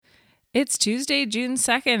It's Tuesday, June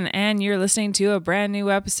 2nd, and you're listening to a brand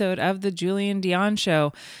new episode of The Julian Dion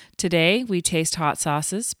Show. Today, we taste hot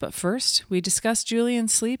sauces, but first, we discuss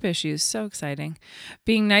Julian's sleep issues. So exciting.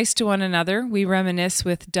 Being nice to one another, we reminisce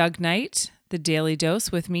with Doug Knight, The Daily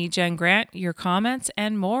Dose with me, Jen Grant, your comments,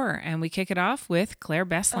 and more. And we kick it off with Claire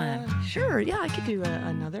Bestland. Sure, yeah, I could do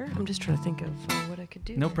another. I'm just trying to think of what I could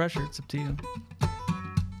do. No pressure, it's up to you.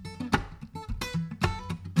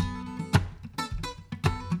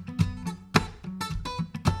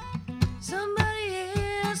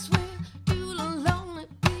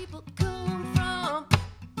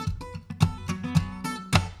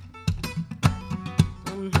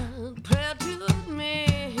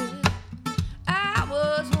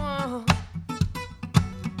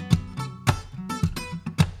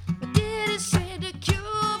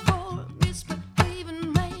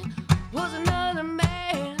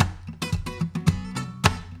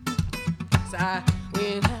 I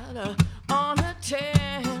went out on a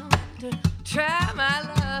town to try my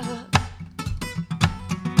luck.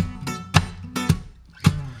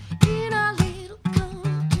 In a little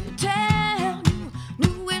country town, you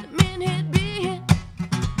knew where the men had been.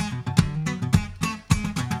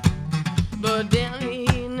 But down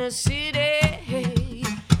in the city,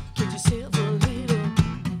 get yourself a little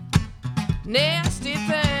nasty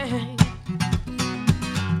thing.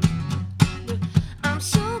 I'm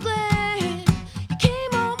so glad you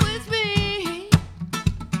came on with me,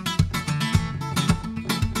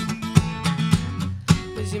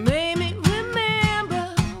 'cause you made me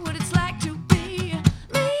remember what it's like to be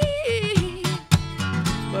me.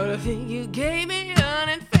 But I think you gave me an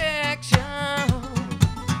infection.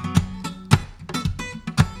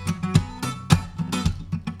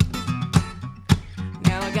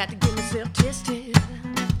 Now I got to get myself tested.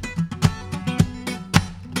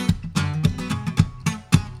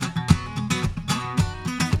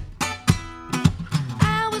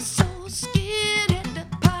 I was so scared at the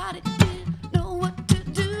party, didn't know what to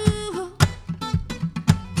do.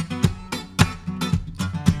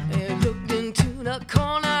 I looked into the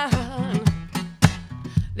corner,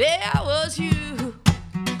 there was you.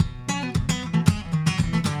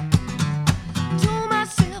 Told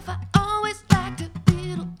myself I always liked a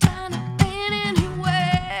little kind of pain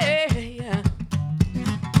anyway.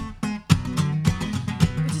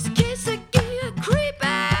 Just in case I get creepy,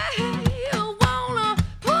 you wanna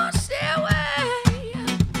push their way.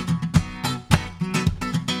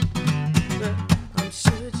 But I'm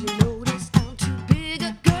sure you noticed I'm too big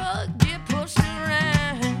a girl to get pushed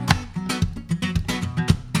around.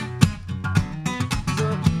 So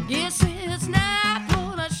guess it's not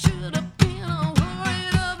what I should have been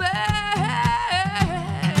worried about.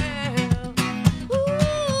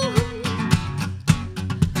 Ooh,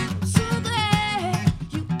 I'm so glad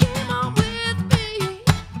you came on with me.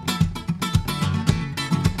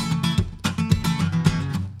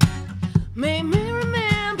 Made me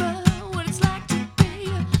remember what it's like to be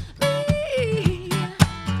me.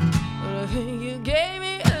 But I think you gave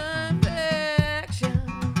me affection.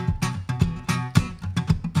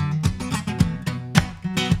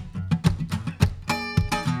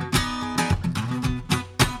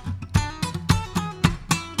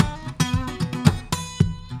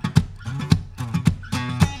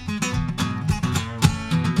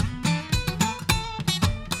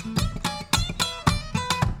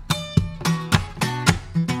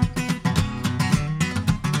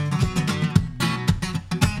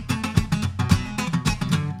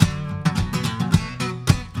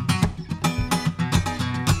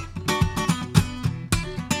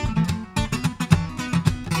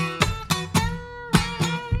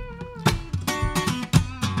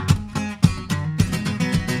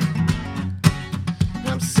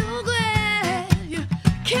 I'm so glad you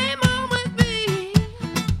came on with me,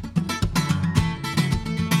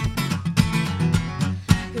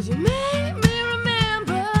 'cause you made me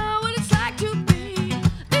remember what it's like to be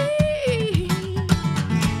me.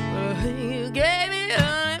 Well, you gave me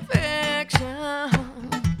an infection.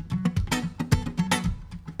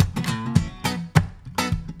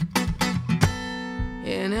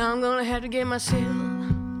 Yeah, now I'm gonna have to get myself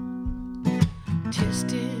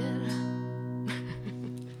tested.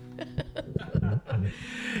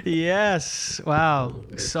 Yes. Wow.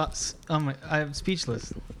 I'm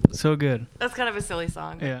speechless. So good. That's kind of a silly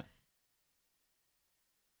song. Yeah.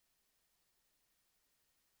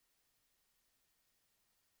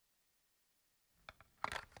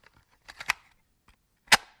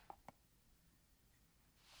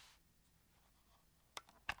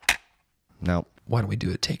 No, Why don't we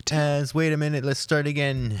do a take two? Wait a minute, let's start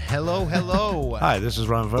again. Hello. Hi, this is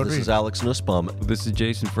Ron Vodri. This is Alex Nussbaum. This is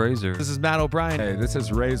Jason Fraser. This is Matt O'Brien. Hey, this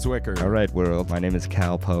is Ray Zwicker. All right, world. My name is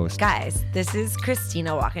Cal Post. Guys, this is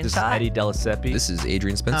Christina Walkinshaw. This is Eddie Delaseppe. This is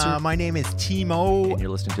Adrian Spencer. My name is Timo. And you're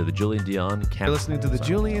listening to the Julian Dion You're listening to the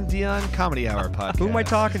Julian Dion Comedy Hour podcast. Who am I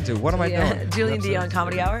talking to? What am I doing? Julian Dion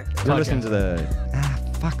Comedy Hour. You're listening to the...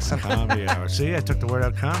 Comedy hour. See, I took the word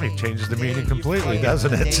out comedy. Changes the meaning completely,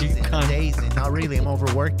 doesn't it? Dazing. Not really, I'm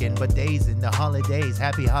overworking, but dazing. The holidays.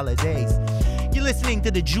 Happy holidays. You're listening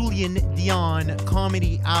to the Julian Dion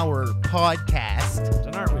Comedy Hour podcast.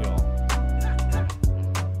 And aren't we all?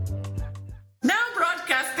 Now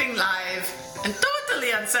broadcasting live and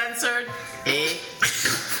totally uncensored,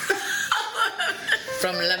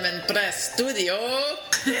 from Lemon Press Studio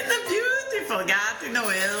in the beautiful Gatineau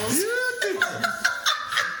Hills.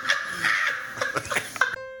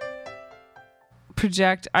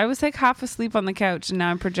 Project. I was like half asleep on the couch and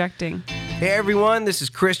now I'm projecting. Hey everyone, this is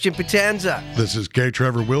Christian Potenza. This is K.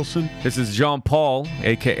 Trevor Wilson. This is John Paul,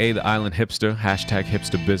 a.k.a. the Island Hipster, hashtag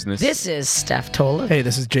hipster business. This is Steph Tola. Hey,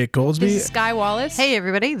 this is Jake Goldsby. This is Sky Wallace. Hey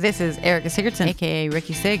everybody, this is Erica Sigurdsson, aka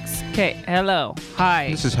Ricky Siggs. Okay, hello. Hi.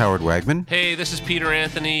 This is Howard Wagman. Hey, this is Peter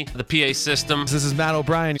Anthony, the PA system. This is Matt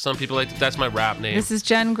O'Brien. Some people like that's my rap name. This is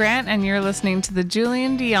Jen Grant, and you're listening to the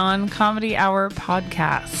Julian Dion Comedy Hour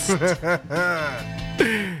podcast.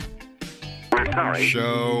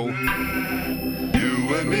 Show.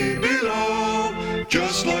 You and me belong,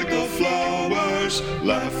 just like the flowers,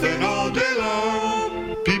 laughing all day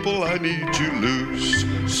long. People I need to lose,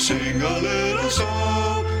 sing a little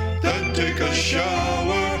song, then take a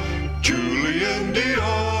shower. Julian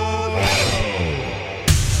Dion.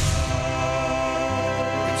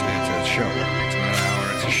 It's a show. It's not an hour.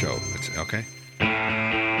 It's a show. It's okay.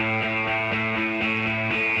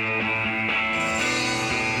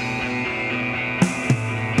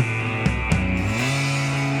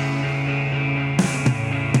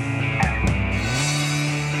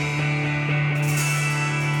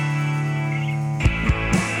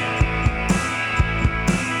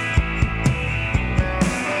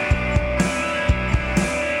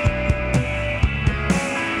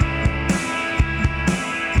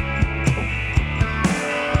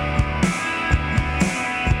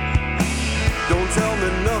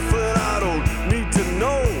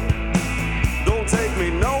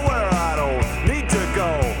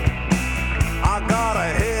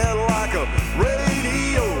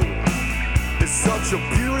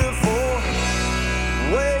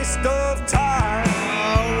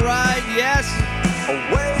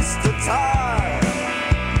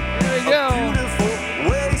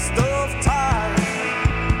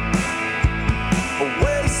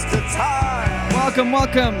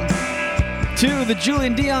 Welcome to the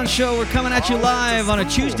Julian Dion Show. We're coming at you live on a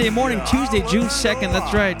Tuesday morning, Tuesday, June 2nd.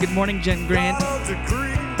 That's right. Good morning, Jen Grant.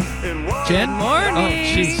 Jen? Morning. Oh,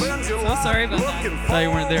 jeez. So sorry about that. Thought you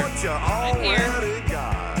weren't there.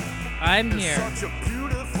 I'm here.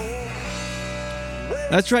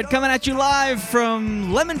 That's right. Coming at you live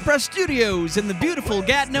from Lemon Press Studios in the beautiful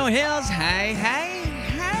Gatineau Hills. Hey.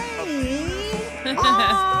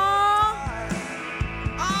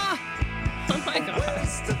 Oh my God.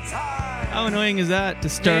 How annoying is that to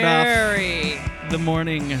start off the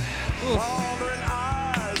morning?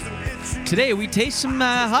 Today we taste some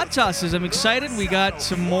hot sauces. I'm excited. We got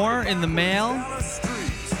some more in the mail.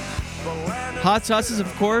 Hot sauces, of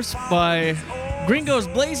course, by Gringo's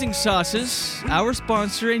Blazing Sauces, our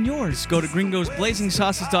sponsor and yours. Go to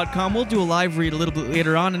gringosblazingsauces.com. We'll do a live read a little bit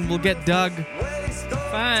later on, and we'll get Douglas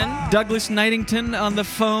Knightington on the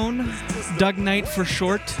phone. Doug Knight for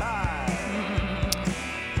short.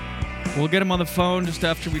 We'll get him on the phone just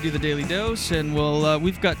after we do the Daily Dose, and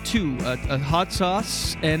we've got two, a hot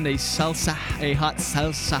sauce and a salsa, a hot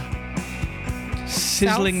salsa.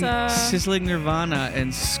 Sizzling Nirvana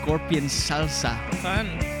and Scorpion Salsa. Fun.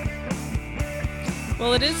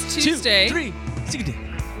 Well, it is Tuesday. 2, 3.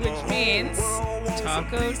 Which means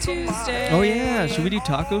Taco Tuesday. Oh yeah, should we do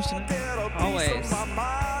tacos tonight? Always.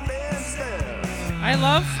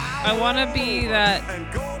 I want to be that.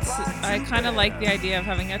 I kind of like the idea of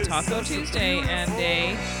having a Taco Tuesday and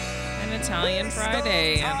an Italian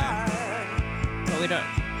Friday, but we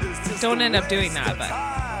don't end up doing that.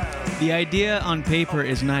 But the idea on paper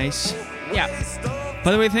is nice. Yeah.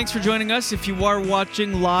 By the way, thanks for joining us. If you are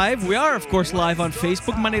watching live, we are, of course, live on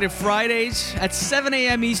Facebook Monday to Fridays at 7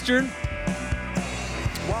 a.m. Eastern.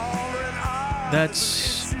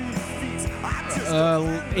 That's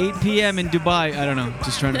 8 p.m. in Dubai. I don't know.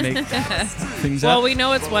 Just trying to make things up. Well, we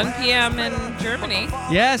know it's 1 p.m. in Germany.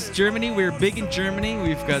 Yes, Germany. We're big in Germany.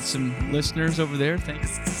 We've got some listeners over there.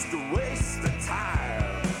 Thanks.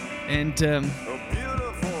 And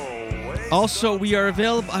also, we are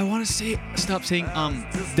available. I want to stop saying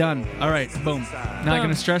done. All right, boom. Not going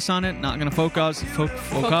to stress on it. Not going to focus.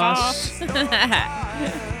 Focus.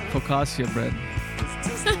 Focaccia bread.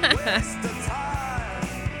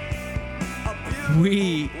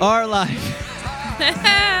 We are live.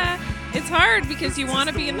 It's hard because you want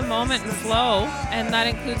to be in the moment and flow, and that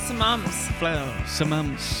includes some ums. Some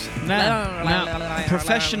ums. Now,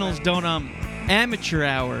 professionals don't amateur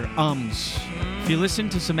hour ums. If you listen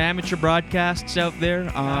to some amateur broadcasts out there,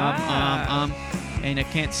 and I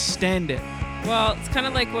can't stand it. Well, it's kind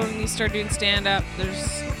of like when you start doing stand-up,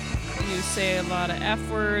 you say a lot of F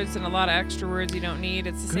words and a lot of extra words you don't need.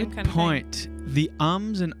 It's the same kind of point. The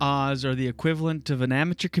ums and ahs are the equivalent of an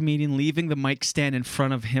amateur comedian leaving the mic stand in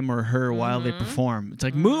front of him or her while they perform. It's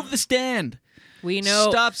like, move the stand. We know.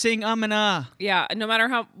 Stop saying and ah. Yeah, no matter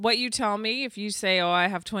what you tell me, if you say, I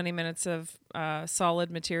have 20 minutes of solid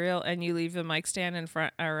material and you leave the mic stand in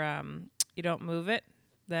front, or you don't move it,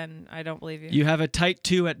 then I don't believe you. You have a tight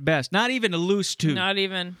 2 at best. Not even a loose 2. Not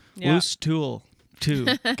even. Yeah. Loose tool 2.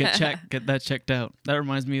 Get that checked out. That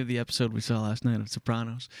reminds me of the episode we saw last night of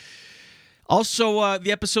Sopranos. Also,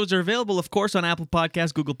 the episodes are available, of course, on Apple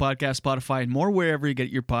Podcasts, Google Podcasts, Spotify, and more, wherever you get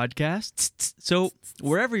your podcasts. So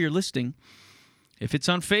wherever you're listening, if it's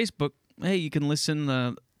on Facebook, hey, you can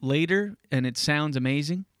listen later, and it sounds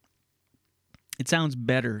amazing. It sounds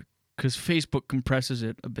better because Facebook compresses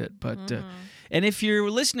it a bit. But and if you're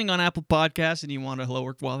listening on Apple Podcasts and you want a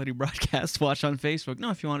lower quality broadcast, watch on Facebook. No,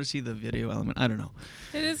 if you want to see the video element, I don't know.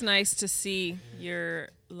 It is nice to see your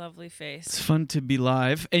lovely face. It's fun to be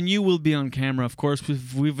live, and you will be on camera, of course.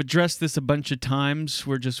 We've addressed this a bunch of times.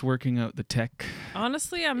 We're just working out the tech.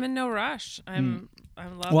 Honestly, I'm in no rush. I'm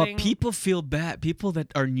loving. Well, people feel bad. People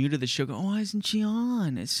that are new to the show go, "Oh, why isn't she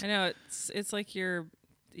on?" I know it's like you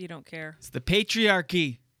don't care. It's the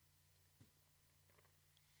patriarchy.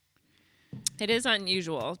 It is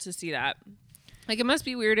unusual to see that. Like, it must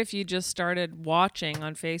be weird if you just started watching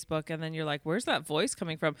on Facebook and then you're like, where's that voice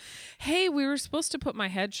coming from? Hey, we were supposed to put my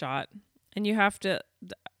headshot, and you have to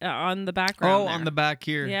on the background. Oh, there. On the back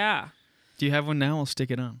here. Yeah. Do you have one now? I'll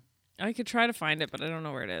stick it on. I could try to find it, but I don't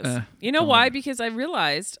know where it is. You know why? Because I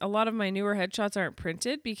realized a lot of my newer headshots aren't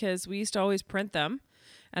printed because we used to always print them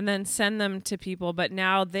and then send them to people. But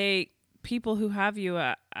now people who have you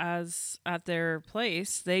as at their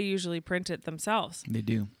place, they usually print it themselves. They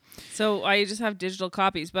do. So I just have digital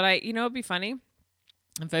copies. But it'd be funny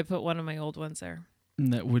if I put one of my old ones there.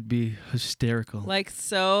 That would be hysterical. Like,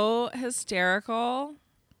 so hysterical.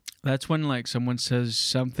 That's when like someone says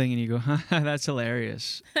something and you go, that's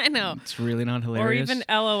hilarious. I know. It's really not hilarious. Or even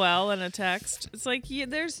LOL in a text. It's like,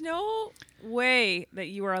 there's no way that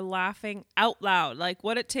you are laughing out loud. Like,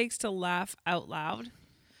 what it takes to laugh out loud.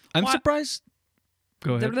 I'm surprised.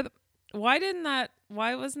 Go ahead.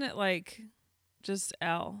 Why wasn't it like just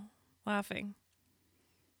L laughing?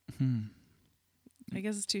 I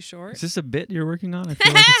guess it's too short. Is this a bit you're working on? I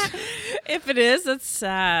feel like it's... If it is, that's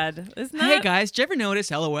sad. Isn't that? Hey guys, did you ever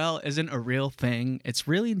notice LOL isn't a real thing? It's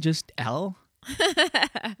really just L.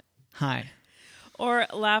 Hi. Or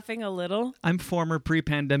laughing a little. I'm former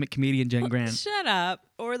pre-pandemic comedian Jen Grant. Shut up.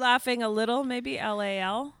 Or laughing a little, maybe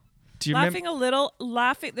LAL. Do you laughing a little,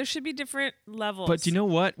 laughing. There should be different levels. But you know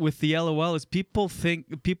what? With the LOL is people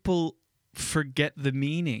forget the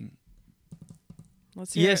meaning.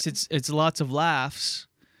 Let's hear it. It's lots of laughs.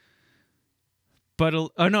 But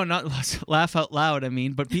not lots, laugh out loud. I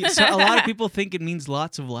mean, but so a lot of people think it means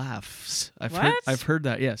lots of laughs. I've heard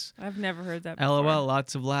that. Yes. I've never heard that before. LOL,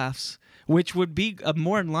 lots of laughs, which would be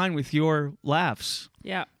more in line with your laughs.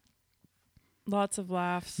 Yeah. Lots of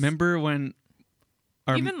laughs. Remember when?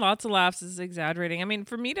 Even lots of laughs is exaggerating. I mean,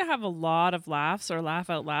 for me to have a lot of laughs or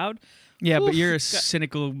laugh out loud. Yeah, but you're a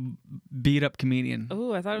cynical, beat-up comedian.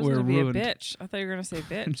 Oh, I thought it was going to be a bitch. I thought you were going to say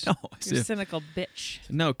bitch. No. You're a cynical bitch.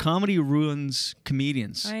 No, comedy ruins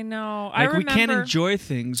comedians. I know. Like, I remember. We can't enjoy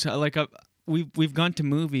things. Like, we've gone to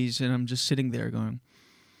movies, and I'm just sitting there going...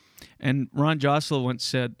 And Ron Jossel once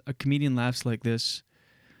said, a comedian laughs like this.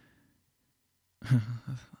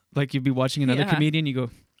 Like, you'd be watching another comedian, you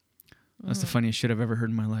go... That's the funniest shit I've ever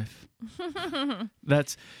heard in my life.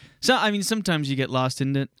 Sometimes you get lost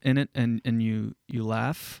in it and you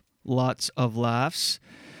laugh. Lots of laughs.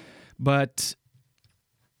 But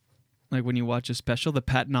like when you watch a special, the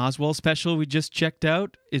Patton Oswalt special we just checked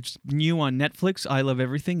out, it's new on Netflix. I Love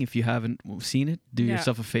Everything. If you haven't seen it, do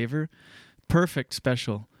yourself a favor. Perfect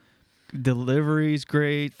special. Delivery's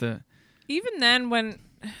great. Even when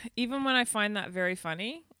I find that very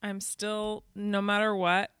funny, I'm still, no matter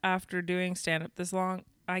what, after doing stand-up this long,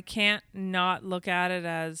 I can't not look at it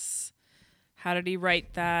as How did he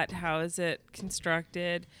write that? How is it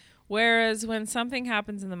constructed? Whereas when something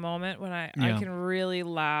happens in the moment, when I can really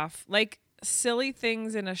laugh, like silly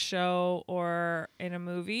things in a show or in a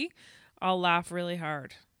movie, I'll laugh really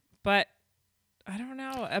hard. But I don't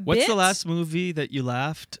know. What's the last movie that you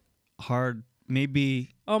laughed hard?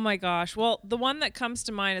 Maybe. Oh my gosh. Well, the one that comes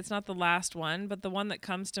to mind, it's not the last one, but the one that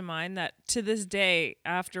comes to mind that to this day,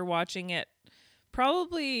 after watching it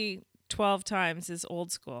probably 12 times, is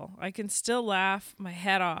Old School. I can still laugh my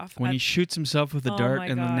head off. When he shoots himself with a dart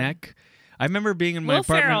in the neck. I remember being in my Will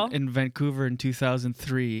apartment Ferrell. in Vancouver in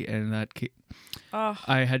 2003, and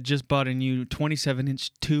I had just bought a new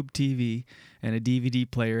 27-inch tube TV and a DVD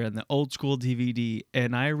player and the Old School DVD,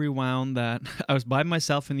 and I rewound that. I was by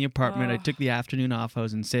myself in the apartment. I took the afternoon off. I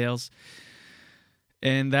was in sales.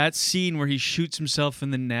 And that scene where he shoots himself in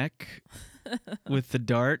the neck with the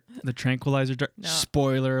dart, the tranquilizer dart,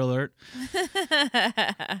 spoiler alert.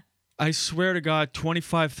 I swear to God,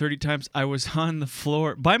 25, 30 times I was on the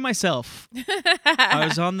floor by myself. I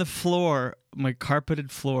was on the floor, my carpeted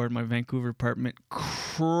floor in my Vancouver apartment,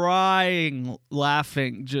 crying,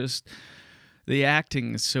 laughing. Just the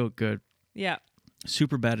acting is so good. Yeah.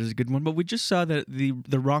 Superbad is a good one, but we just saw the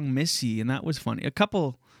Wrong Missy, and that was funny. A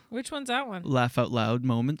couple. Which one's that one? Laugh out loud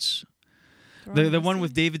moments. The one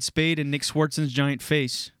with David Spade and Nick Swartzen's giant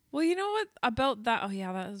face. Well, you know what about that? Oh,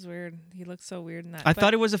 yeah, that was weird. He looked so weird in that. I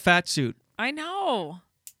thought it was a fat suit. I know.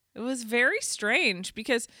 It was very strange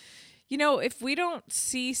because, you know, if we don't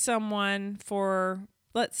see someone for,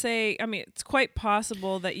 let's say, I mean, it's quite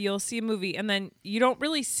possible that you'll see a movie and then you don't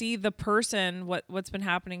really see the person, what's been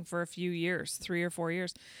happening for a few years, 3 or 4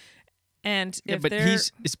 years. And if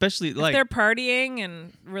he's especially like they're partying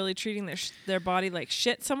and really treating their body like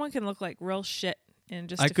shit, someone can look like real shit in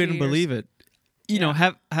just a few couldn't years. believe it. You know,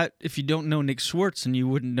 if you don't know Nick Swartzen, you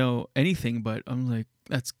wouldn't know anything. But I'm like,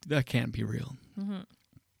 that can't be real. Mm-hmm.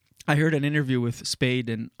 I heard an interview with Spade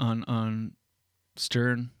and on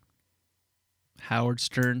Stern, Howard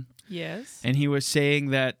Stern. Yes. And he was saying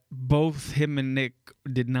that both him and Nick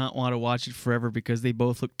did not want to watch it forever because they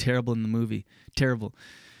both looked terrible in the movie. Terrible.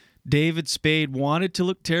 David Spade wanted to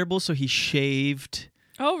look terrible, so he shaved.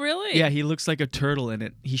 Oh, really? Yeah, he looks like a turtle in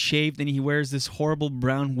it. He shaved and he wears this horrible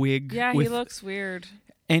brown wig. Yeah, he looks weird.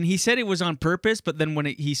 And he said it was on purpose, but then when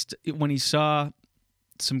he saw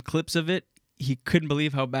some clips of it, he couldn't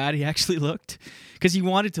believe how bad he actually looked because he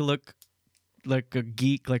wanted to look like a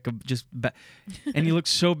geek, like a and he looked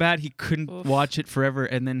so bad he couldn't watch it forever.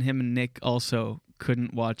 And then him and Nick also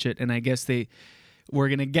couldn't watch it, and I guess they were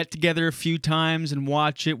gonna get together a few times and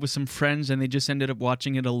watch it with some friends, and they just ended up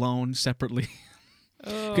watching it alone separately.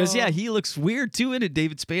 Because he looks weird too in it,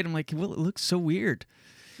 David Spade. I'm like, well, it looks so weird.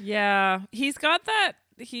 Yeah, he's got that.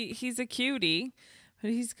 He's a cutie, but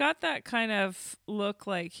he's got that kind of look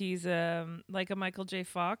like he's like a Michael J.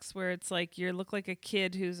 Fox, where it's like you look like a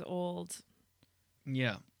kid who's old.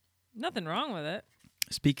 Yeah, nothing wrong with it.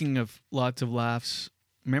 Speaking of lots of laughs,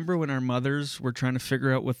 remember when our mothers were trying to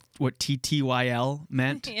figure out what TTYL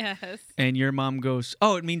meant? Yes. And your mom goes,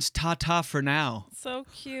 "Oh, it means ta-ta for now." So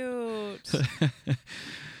cute.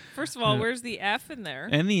 First of all, where's the F in there?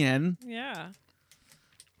 And the N. Yeah.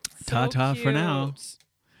 Ta-ta for now.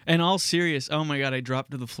 And all serious. Oh my God, I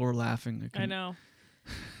dropped to the floor laughing. I know.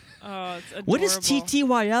 Oh, it's adorable. What does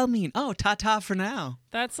TTYL mean? Oh, ta-ta for now.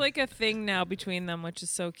 That's like a thing now between them, which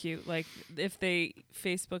is so cute. Like if they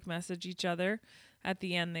Facebook message each other, at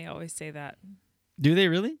the end they always say that. Do they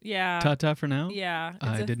really? Yeah. Ta-ta for now? Yeah, it's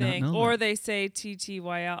I a did thing. not know Or that. they say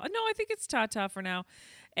TTYL. No, I think it's ta-ta for now.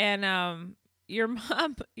 And your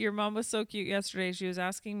mom was so cute yesterday. She was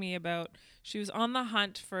asking me about, she was on the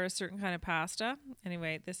hunt for a certain kind of pasta.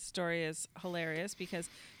 Anyway, this story is hilarious because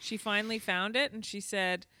she finally found it and she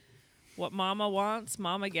said, "What mama wants,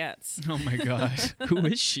 mama gets." Oh my God. Who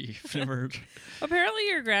is she? I've never heard. Apparently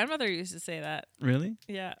your grandmother used to say that. Really?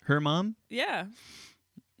 Yeah. Her mom? Yeah.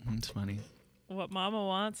 That's funny. What mama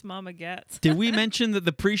wants, mama gets. Did we mention that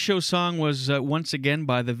the pre-show song was once again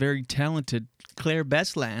by the very talented Claire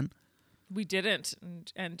Beslan? We didn't,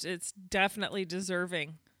 and it's definitely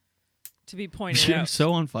deserving to be pointed You're out.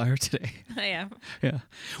 so on fire today. I am. Yeah.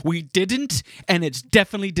 We didn't, and it's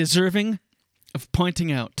definitely deserving of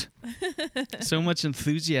pointing out. So much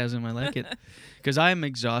enthusiasm. I like it. Because I am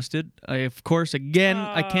exhausted. I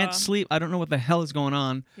can't sleep. I don't know what the hell is going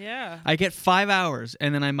on. Yeah. I get 5 hours,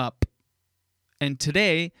 and then I'm up. And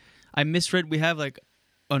today, I misread. We have like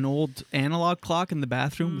an old analog clock in the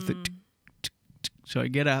bathroom. With the tick, tick, tick. So I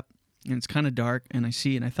get up, and it's kind of dark, and I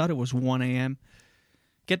see, and I thought it was 1 a.m.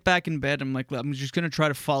 get back in bed. I'm like, I'm just going to try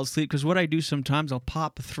to fall asleep. Because what I do sometimes, I'll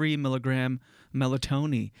pop a 3 milligram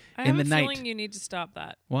melatonin in the night. I have a feeling you need to stop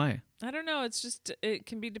that. Why? I don't know. It's just, it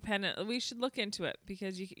can be dependent. We should look into it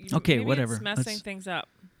because you okay, maybe whatever. It's messing things up.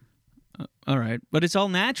 All right. But it's all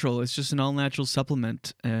natural. It's just an all-natural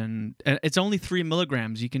supplement. And it's only 3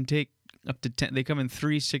 milligrams. You can take up to 10. They come in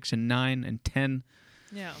 3, 6, and 9, and 10.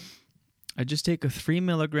 Yeah. I just take a 3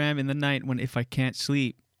 milligram in the night if I can't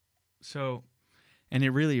sleep. So, and it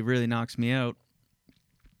really, really knocks me out.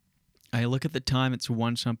 I look at the time, it's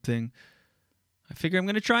 1 something. I figure I'm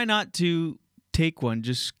going to try not to take one,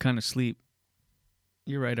 just kind of sleep.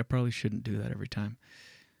 You're right, I probably shouldn't do that every time.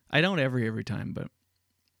 I don't every time, but...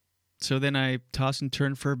 So then I toss and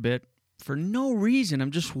turn for a bit. For no reason, I'm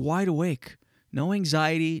just wide awake. No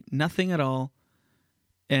anxiety, nothing at all.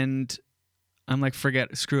 And I'm like,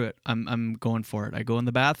 screw it. I'm going for it. I go in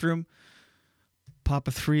the bathroom, pop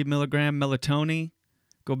a 3 milligram melatonin,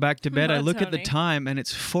 go back to bed. I look at the time, and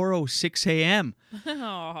it's 4:06 a.m.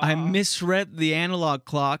 I misread the analog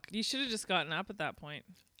clock. You should have just gotten up at that point.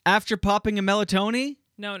 After popping a melatonin?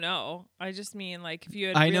 No. I just mean, like, if you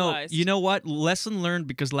had I realized. know. You know what? Lesson learned,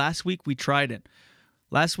 because last week we tried it.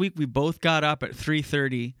 Last week we both got up at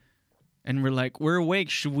 3:30, and we're like, we're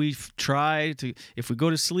awake. Should we try to... If we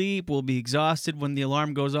go to sleep, we'll be exhausted when the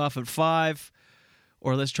alarm goes off at 5.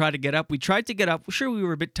 Or let's try to get up. We tried to get up. Sure, we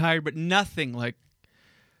were a bit tired, but nothing like...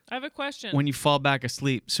 I have a question. When you fall back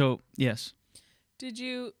asleep. So, yes.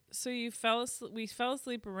 You fell asleep... We fell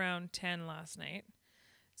asleep around 10 last night.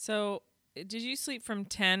 So... Did you sleep from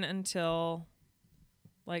 10 until,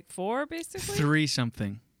 like, 4, basically? 3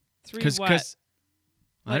 something. 3 what?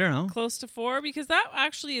 I don't know. Close to 4? Because that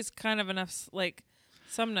actually is kind of enough, like,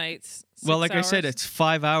 some nights. 6 well, like hours. I said, it's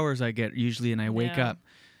 5 hours I get usually, and I wake up.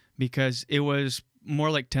 Because it was more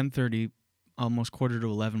like 10:30, almost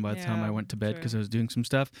 11:15 by the time I went to bed, because I was doing some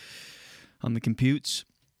stuff on the computes.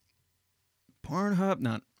 Pornhub,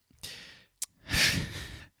 not.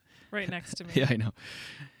 Right next to me. Yeah, I know.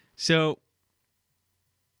 So,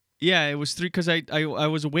 yeah, it was 3 because I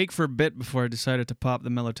was awake for a bit before I decided to pop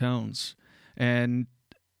the melatones. And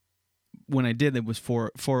when I did, it was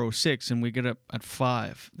 4:06, and we get up at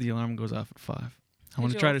 5. The alarm goes off at 5. I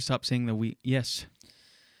want to try to stop saying the we. Yes.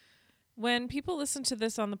 When people listen to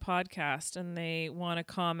this on the podcast and they want to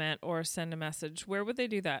comment or send a message, where would they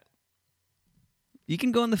do that? You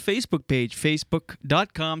can go on the Facebook page,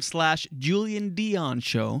 facebook.com/Julian Dion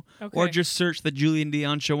Show, or just search the Julian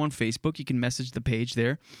Dion Show on Facebook. You can message the page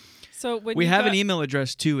there. So when we have an email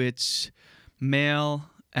address too. It's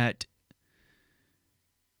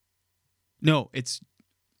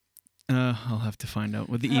I'll have to find out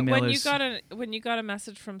what the email is. When you got a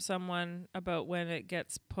message from someone about when it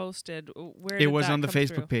gets posted, where it was on the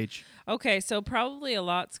Facebook page. Okay, so probably a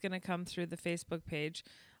lot's going to come through the Facebook page.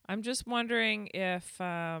 I'm just wondering if,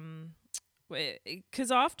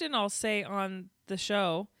 because often I'll say on the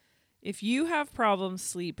show, if you have problems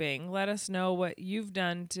sleeping, let us know what you've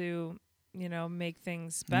done to, make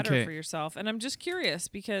things better for yourself. And I'm just curious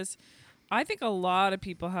because I think a lot of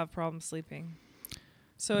people have problems sleeping.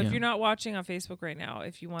 So if you're not watching on Facebook right now,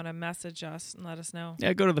 if you want to message us and let us know.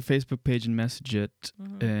 Yeah, go to the Facebook page and message it.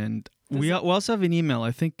 Mm-hmm. And we also have an email.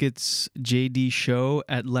 I think it's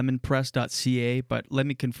jdshow@lemonpress.ca, but let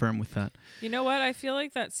me confirm with that. You know what? I feel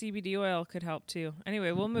like that CBD oil could help too.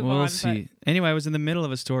 Anyway, we'll move on. We'll see. Anyway, I was in the middle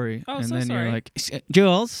of a story. Oh, and so then sorry. You're like,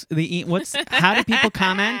 Jules, how do people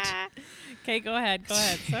comment? Okay, go ahead.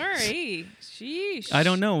 Sorry. Sheesh. I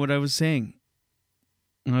don't know what I was saying.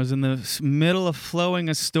 I was in the middle of flowing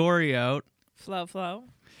a story out. Flow.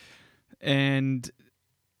 And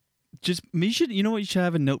you should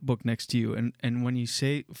have a notebook next to you. And when you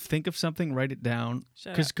think of something, write it down.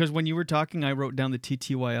 Because when you were talking, I wrote down the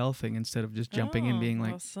TTYL thing instead of just jumping in being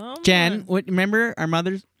like, Jen, remember our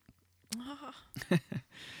mothers?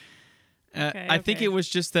 I think it was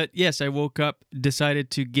just that, yes, I woke up,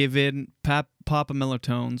 decided to give in, pop a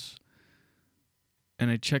melatones,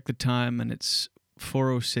 and I checked the time, and it's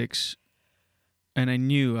 4:06, and I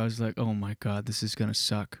knew, I was like, oh my God, this is going to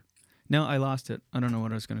suck. No, I lost it. I don't know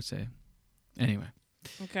what I was going to say. Anyway.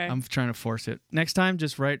 Okay. I'm trying to force it. Next time,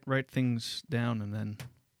 just write things down, and then...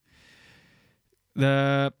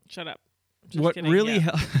 Shut up. What really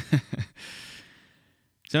helps...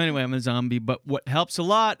 So anyway, I'm a zombie, but what helps a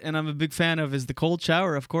lot, and I'm a big fan of, is the cold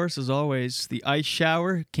shower, of course, as always. The ice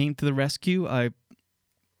shower came to the rescue.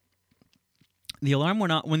 The alarm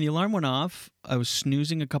went off. When the alarm went off, I was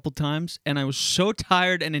snoozing a couple times, and I was so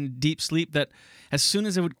tired and in deep sleep that as soon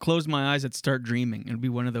as I would close my eyes, I'd start dreaming. It'd be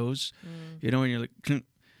one of those, when you're like,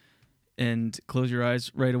 and close your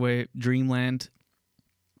eyes right away, dreamland.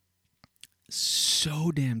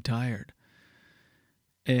 so damn tired.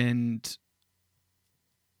 And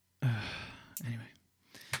anyway.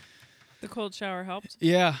 The cold shower helped?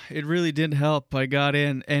 Yeah, it really did help. I got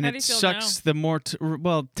in, and How do it you feel sucks the more,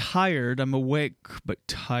 tired. I'm awake, but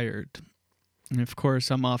tired. And of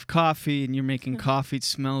course, I'm off coffee, and you're making coffee. It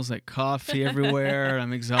smells like coffee everywhere.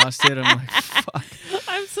 I'm exhausted. I'm like, fuck.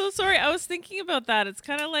 I'm so sorry. I was thinking about that. It's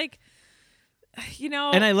kind of like, you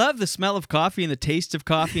know. And I love the smell of coffee and the taste of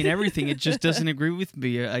coffee and everything. It just doesn't agree with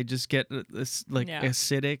me. I just get this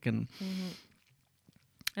acidic and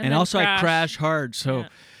and also crash. I crash hard. So. Yeah.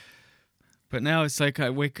 But now it's like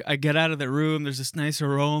I get out of the room. There's this nice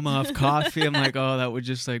aroma of coffee. I'm like, oh, that would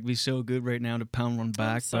just like be so good right now to pound one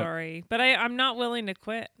back. I'm sorry, but I'm not willing to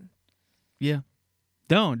quit. Yeah,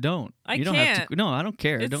 don't. I you don't can't. have to. No, I don't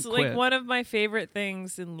care. It's don't like quit. one of my favorite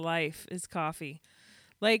things in life is coffee.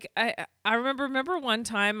 Like I remember one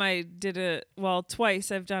time I did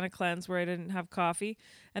twice I've done a cleanse where I didn't have coffee.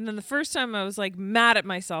 And then the first time I was like mad at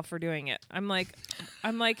myself for doing it. I'm like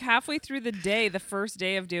halfway through the day, the first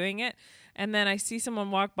day of doing it. And then I see someone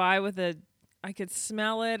walk by I could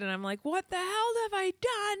smell it. And I'm like, what the hell have I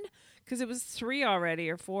done? Because it was 3 already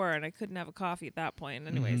or 4 and I couldn't have a coffee at that point.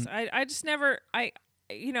 Anyways, I just never,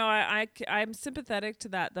 I'm sympathetic to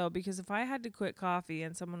that though, because if I had to quit coffee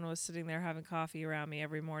and someone was sitting there having coffee around me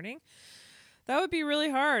every morning, that would be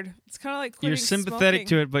really hard. It's kind of like quitting You're sympathetic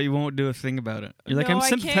smoking. to it, but you won't do a thing about it. You're like, I'm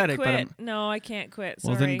sympathetic, but I'm... No, I can't quit.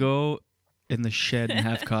 Sorry. Well, then go in the shed and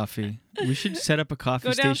have coffee. We should set up a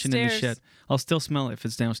coffee station in the shed. I'll still smell it if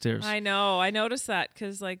it's downstairs. I know. I noticed that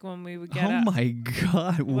because like when we would get Oh up. my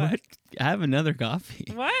God, what? Have another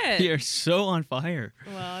coffee. What? You're so on fire.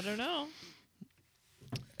 Well, I don't know.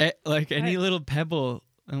 Like any little pebble,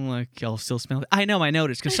 I'm like, I'll still smell it. I know, I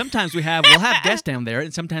noticed, because sometimes we'll have guests down there,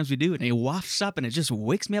 and sometimes we do, and it wafts up, and it just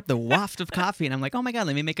wakes me up, the waft of coffee, and I'm like, oh my God,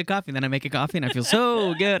 let me make a coffee. And then I make a coffee, and I feel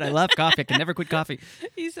so good. I love coffee. I can never quit coffee.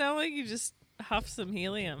 You sound like you just huff some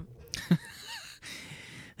helium.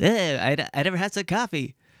 I never had some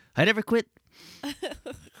coffee. I never quit.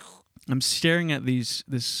 I'm staring at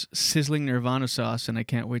this sizzling Nirvana sauce, and I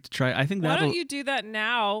can't wait to try it. I think Why that'll... don't you do that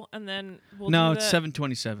now, and then we'll No, do it's the...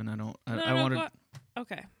 7:27. I No, wanted... go-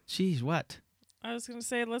 Okay. Jeez, what? I was going to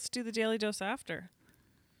say, let's do the Daily Dose after.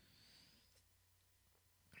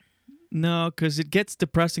 No, because it gets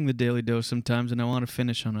depressing, the Daily Dose, sometimes, and I want to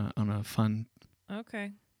finish on a fun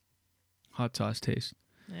Okay. hot sauce taste.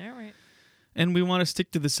 All right. And we want to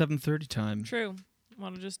stick to the 7:30 time. True.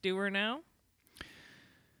 Want to just do her now?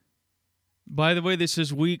 By the way, this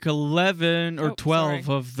is week 11 or 12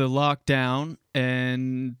 of the lockdown,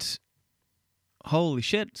 and holy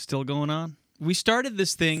shit, still going on. We started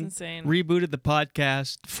this thing, insane. rebooted the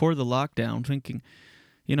podcast for the lockdown, thinking,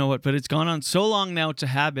 you know what, but it's gone on so long now, it's a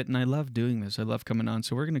habit, and I love doing this. I love coming on,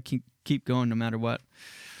 so we're going to keep going no matter what.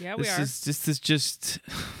 Yeah, we are. This is just...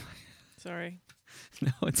 Sorry.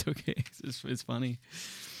 No, it's okay. It's funny.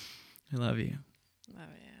 I love you. Love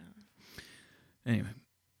you. Anyway.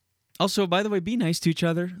 Also, by the way, be nice to each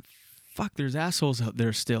other. Fuck, there's assholes out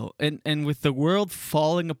there still. And with the world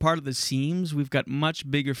falling apart at the seams, we've got much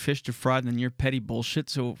bigger fish to fry than your petty bullshit.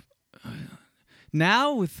 So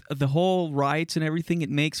now with the whole riots and everything, it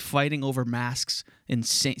makes fighting over masks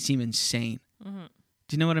seem insane. Mm-hmm.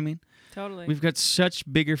 Do you know what I mean? Totally. We've got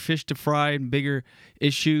such bigger fish to fry and bigger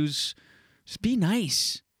issues. Just be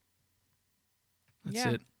nice.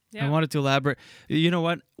 That's it. Yeah. I wanted to elaborate. You know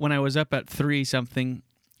what? When I was up at 3-something,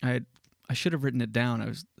 I should have written it down. I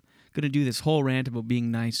was going to do this whole rant about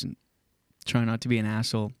being nice and try not to be an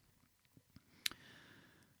asshole.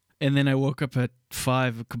 And then I woke up at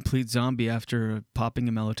 5, a complete zombie after popping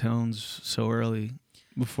a melatonin so early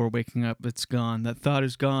before waking up. It's gone. That thought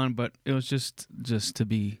is gone, but it was just to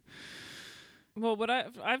be Well, what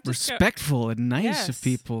I've respectful and nice of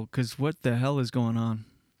people, because what the hell is going on?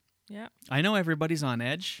 Yeah. I know everybody's on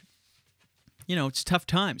edge. You know, it's tough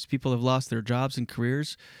times. People have lost their jobs and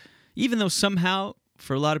careers. Even though somehow,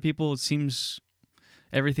 for a lot of people, it seems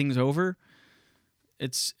everything's over,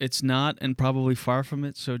 it's not, and probably far from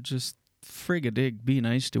it. So just frig-a-dig, be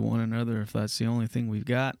nice to one another if that's the only thing we've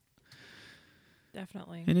got.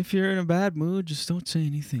 Definitely. And if you're in a bad mood, just don't say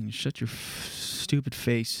anything. Shut your stupid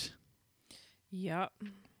face. Yep.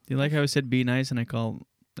 You like how I said be nice and I call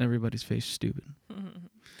everybody's face stupid?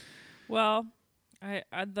 Well, I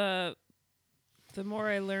the more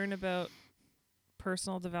I learn about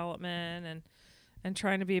personal development and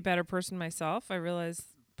trying to be a better person myself, I realize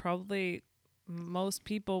probably most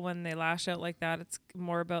people, when they lash out like that, it's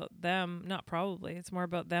more about them. Not probably. It's more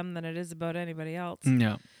about them than it is about anybody else.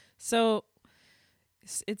 Yeah. So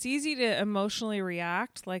it's easy to emotionally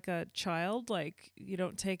react like a child. Like, you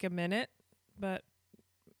don't take a minute But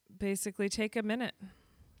basically take a minute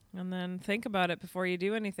and then think about it before you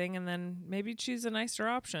do anything, and then maybe choose a nicer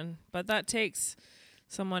option. But that takes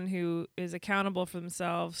someone who is accountable for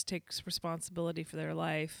themselves, takes responsibility for their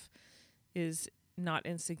life, is not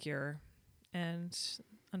insecure. And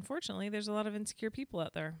unfortunately, there's a lot of insecure people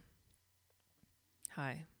out there.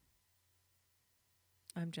 Hi.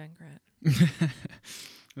 I'm Jen Grant.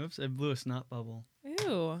 Oops, I blew a snot bubble. Ew. I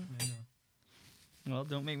know. Well,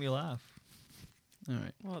 don't make me laugh. All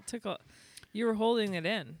right. Well, it took you were holding it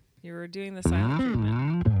in. You were doing the silent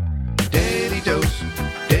treatment. Daily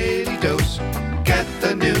dose, get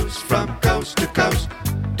the news from coast to coast.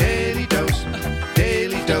 Daily dose,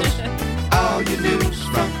 all your news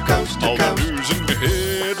from coast to coast. All the news and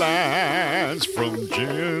headlines from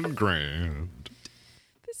Jen Grant.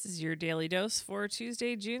 This is your Daily Dose for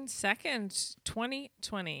Tuesday, June 2nd,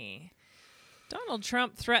 2020. Donald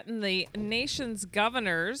Trump threatened the nation's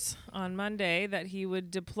governors on Monday that he would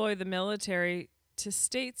deploy the military to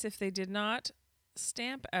states if they did not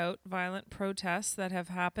stamp out violent protests that have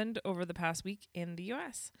happened over the past week in the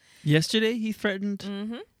U.S. Yesterday, he threatened.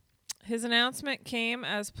 Mm-hmm. His announcement came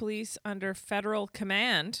as police under federal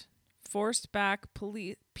command forced back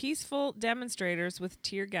peaceful demonstrators with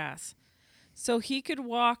tear gas so he could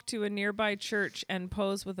walk to a nearby church and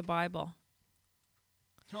pose with a Bible.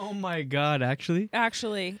 Oh my God, actually?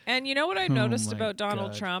 Actually. And you know what I noticed about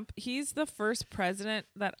Donald Trump? He's the first president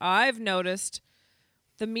that I've noticed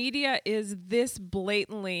the media is this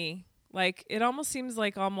blatantly, like, it almost seems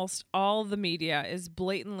like almost all the media is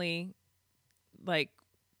blatantly, like,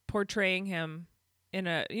 portraying him in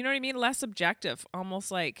a, you know what I mean? Less objective,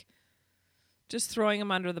 almost like just throwing him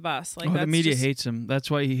under the bus. Like, the media hates him. That's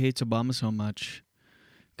why he hates Obama so much.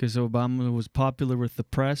 Because Obama was popular with the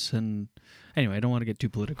press, and anyway, I don't want to get too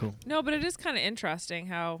political. No, but it is kind of interesting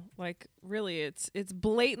how, like, really, it's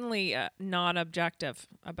blatantly non-objective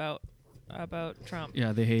about Trump.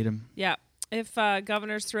 Yeah, they hate him. Yeah, if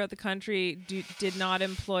governors throughout the country did not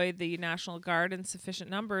employ the National Guard in sufficient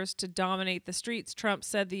numbers to dominate the streets, Trump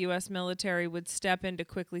said the U.S. military would step in to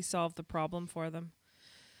quickly solve the problem for them.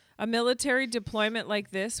 A military deployment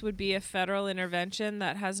like this would be a federal intervention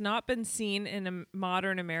that has not been seen in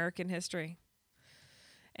modern American history.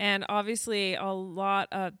 And obviously, a lot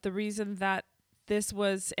the reason that this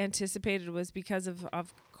was anticipated was because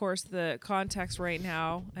of course, the context right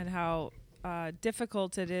now and how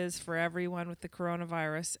difficult it is for everyone with the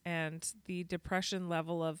coronavirus and the depression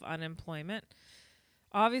level of unemployment.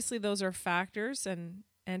 Obviously, those are factors, and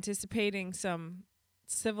anticipating some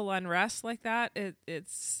civil unrest like that,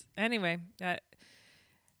 it's anyway.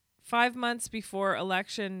 5 months before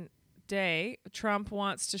Election Day, Trump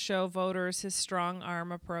wants to show voters his strong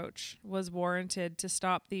arm approach was warranted to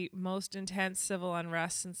stop the most intense civil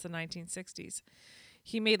unrest since the 1960s.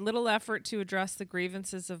 He made little effort to address the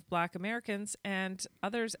grievances of Black Americans and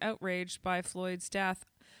others outraged by Floyd's death,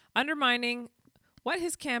 undermining what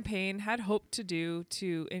his campaign had hoped to do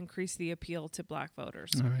to increase the appeal to Black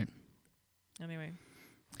voters. All right. Anyway.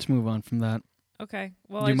 Let's move on from that. Okay.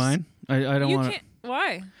 Well, do you mind? I don't want.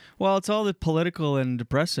 Why? Well, it's all the political and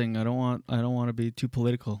depressing. I don't want to be too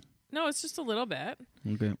political. No, it's just a little bit.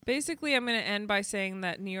 Okay. Basically, I'm going to end by saying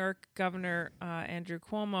that New York Governor Andrew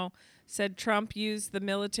Cuomo said Trump used the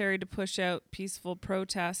military to push out peaceful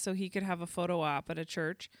protests so he could have a photo op at a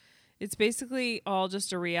church. It's basically all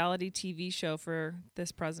just a reality TV show for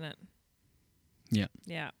this president. Yeah.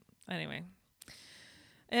 Yeah. Anyway.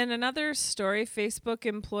 In another story, Facebook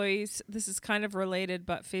employees, this is kind of related,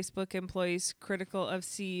 but Facebook employees critical of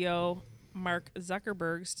CEO Mark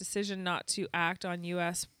Zuckerberg's decision not to act on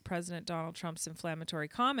U.S. President Donald Trump's inflammatory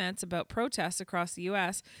comments about protests across the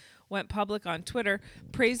U.S. went public on Twitter,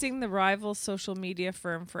 praising the rival social media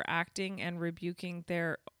firm for acting and rebuking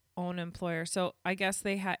their own employer. So I guess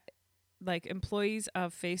they had, like, employees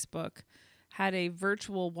of Facebook had a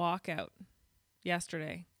virtual walkout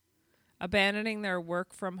yesterday, abandoning their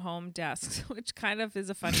work from home desks, which kind of is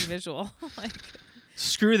a funny visual. Like,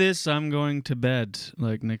 screw this, I'm going to bed,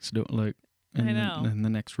 like next door, like in the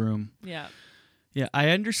next room. Yeah. Yeah, I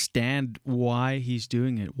understand why he's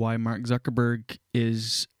doing it, why Mark Zuckerberg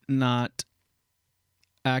is not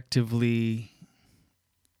actively,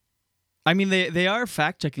 I mean, they are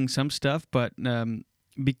fact-checking some stuff, but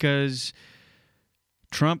because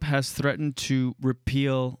Trump has threatened to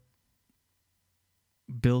repeal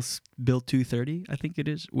Bill 230, I think it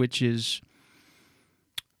is, which is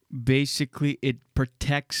basically it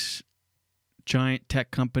protects giant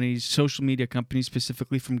tech companies, social media companies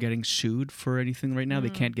specifically, from getting sued for anything right now. They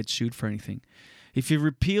can't get sued for anything. If he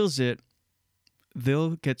repeals it,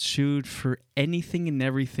 they'll get sued for anything and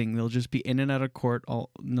everything. They'll just be in and out of court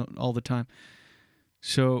all the time.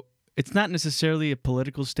 So it's not necessarily a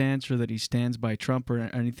political stance or that he stands by Trump or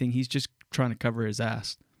anything. He's just trying to cover his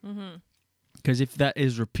ass. Because if that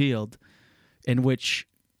is repealed, in which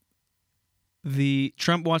the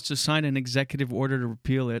Trump wants to sign an executive order to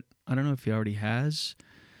repeal it, I don't know if he already has,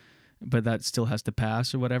 but that still has to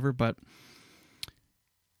pass or whatever. But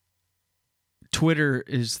Twitter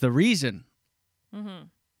is the reason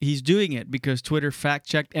he's doing it, because Twitter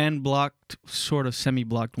fact-checked and blocked, sort of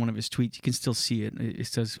semi-blocked one of his tweets. You can still see it. It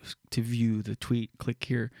says to view the tweet, click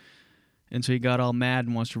here. And so he got all mad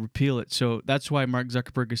and wants to repeal it. So that's why Mark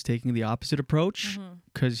Zuckerberg is taking the opposite approach,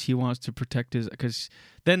 because he wants to protect his... Because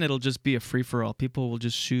then it'll just be a free-for-all. People will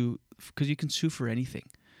just sue, because you can sue for anything.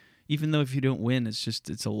 Even though if you don't win,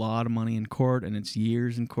 it's a lot of money in court, and it's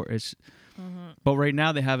years in court. But right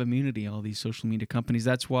now they have immunity, all these social media companies.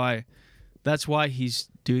 That's why he's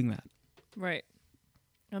doing that. Right.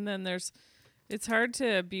 And then it's hard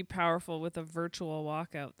to be powerful with a virtual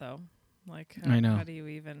walkout, though. Like, I know. How do you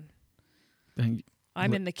even...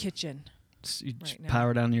 I'm in the kitchen. You just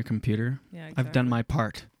power down your computer. Yeah, exactly. I've done my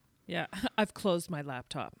part. Yeah, I've closed my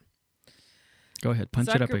laptop. Go ahead, punch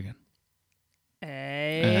it up again.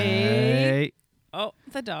 Hey. Oh,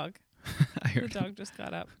 the dog. The dog just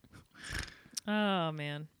got up. Oh,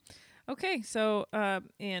 man. Okay, so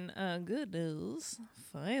in good news,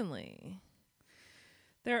 finally,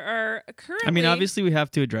 there are currently... I mean, obviously we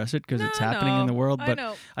have to address it because it's happening in the world, but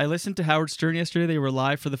I listened to Howard Stern yesterday. They were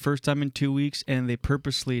live for the first time in 2 weeks, and they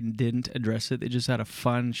purposely didn't address it. They just had a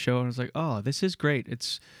fun show, and I was like, oh, this is great.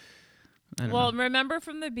 I don't know. Remember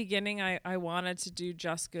from the beginning, I wanted to do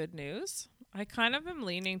just good news. I kind of am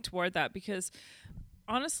leaning toward that because...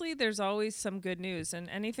 Honestly, there's always some good news, and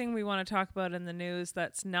anything we want to talk about in the news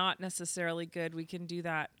that's not necessarily good, we can do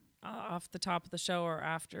that off the top of the show or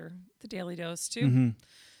after the Daily Dose too.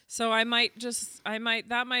 So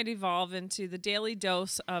that might evolve into the Daily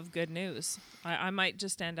Dose of good news. I might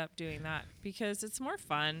just end up doing that because it's more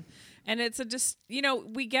fun, and it's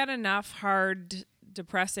we get enough hard,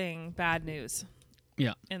 depressing, bad news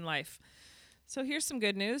in life. So here's some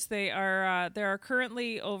good news. There are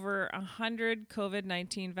currently over 100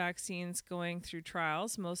 COVID-19 vaccines going through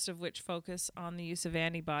trials, most of which focus on the use of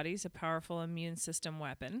antibodies, a powerful immune system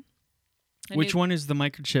weapon. Which one is the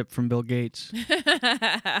microchip from Bill Gates?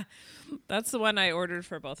 That's the one I ordered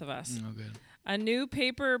for both of us. Oh, good. A new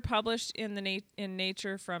paper published in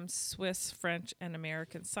Nature from Swiss, French, and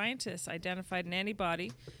American scientists identified an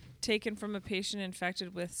antibody taken from a patient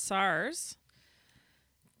infected with SARS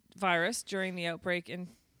virus during the outbreak in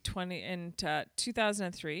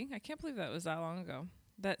 2003. I can't believe that was that long ago.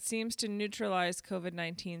 That seems to neutralize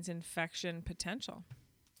COVID-19's infection potential.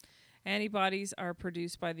 Antibodies are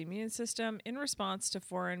produced by the immune system in response to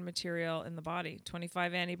foreign material in the body.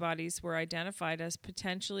 25 antibodies were identified as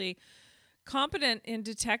potentially competent in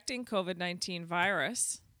detecting COVID-19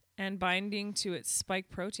 virus and binding to its spike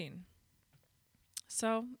protein.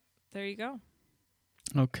 So there you go.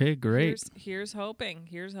 Okay, great. Here's hoping.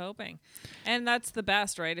 And that's the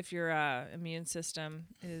best, right? If your immune system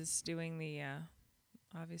is doing the,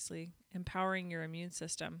 obviously, empowering your immune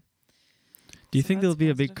system. Do you think there'll be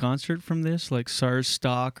a big concert from this, like SARS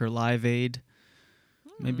Stock or Live Aid?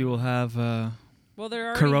 Maybe we'll have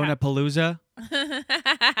Corona Palooza.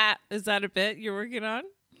 Is that a bit you're working on?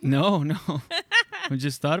 No. I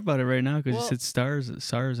just thought about it right now because you said SARS,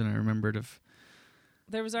 and I remembered of...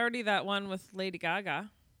 There was already that one with Lady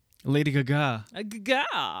Gaga. Gaga.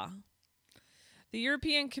 The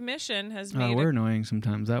European Commission has made... we're annoying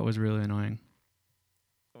sometimes. That was really annoying.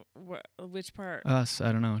 Which part? Us.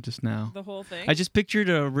 I don't know. Just now. The whole thing? I just pictured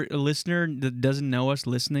a listener that doesn't know us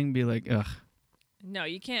listening be like, ugh. No,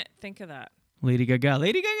 you can't think of that. Lady Gaga.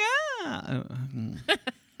 And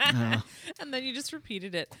then you just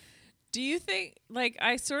repeated it. Do you think,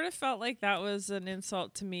 I sort of felt like that was an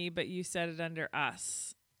insult to me, but you said it under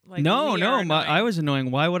us. No, I was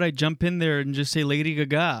annoying. Why would I jump in there and just say Lady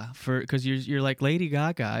Gaga? Because you're like Lady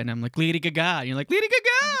Gaga, and I'm like Lady Gaga, and you're like Lady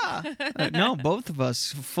Gaga. No, both of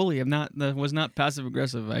us fully. That was not passive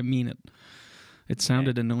aggressive. I mean it. It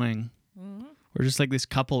sounded annoying. Mm-hmm. We're just like this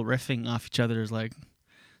couple riffing off each other's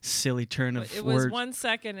silly turn of words. It was 1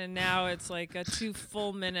 second, and now it's like 2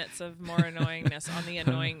 full minutes of more annoyingness on the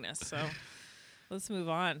annoyingness. So let's move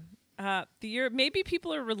on. Maybe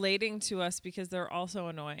people are relating to us because they're also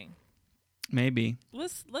annoying. Maybe.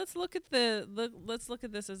 Let's look at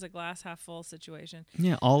this as a glass half full situation.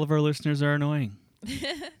 Yeah, all of our listeners are annoying.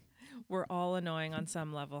 We're all annoying on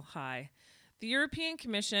some level. Hi. The European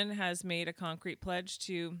Commission has made a concrete pledge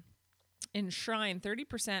to enshrine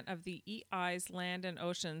 30% of the EI's land and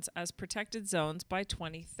oceans as protected zones by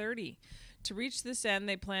 2030. To reach this end,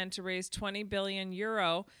 they plan to raise 20 billion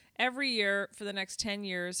euro every year for the next 10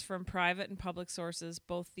 years from private and public sources,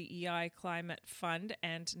 both the EI Climate Fund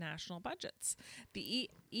and national budgets. The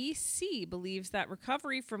EC believes that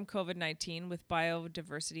recovery from COVID-19 with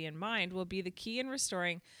biodiversity in mind will be the key in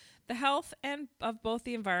restoring the health and of both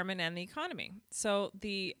the environment and the economy. So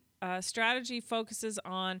the strategy focuses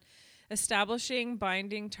on establishing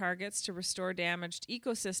binding targets to restore damaged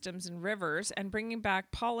ecosystems and rivers and bringing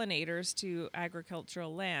back pollinators to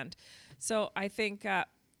agricultural land. So I think,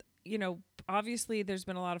 obviously there's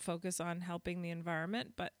been a lot of focus on helping the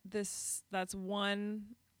environment, but that's one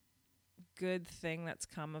good thing that's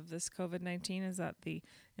come of this COVID-19 is that the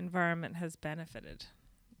environment has benefited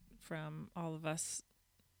from all of us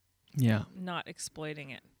not exploiting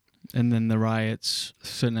it. And then the riots.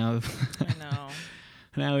 So now I know.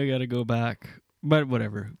 Now we got to go back. But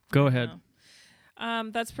whatever. Go ahead.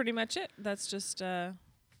 That's pretty much it. That's just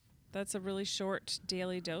that's a really short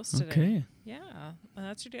daily dose today. Okay. Yeah. And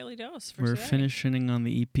that's your daily dose for We're today. finishing on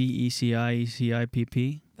the EP, ECI,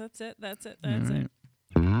 ECIPP. That's it. All right.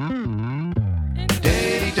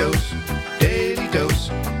 Daily dose, daily dose.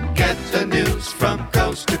 Get the news from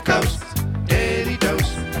coast to coast. Daily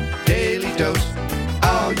dose, daily dose.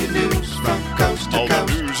 All your news from coast to All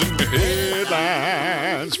coast. the news and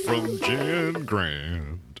headlines from Jen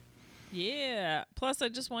Grant. Yeah. Plus, I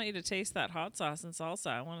just want you to taste that hot sauce and salsa.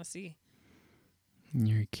 I want to see.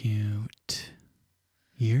 You're cute.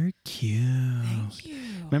 You're cute. Thank you.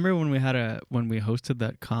 Remember when we hosted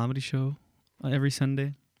that comedy show every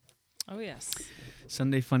Sunday? Oh, yes.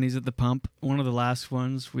 Sunday Funnies at the Pump. One of the last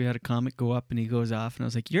ones, we had a comic go up and he goes off and I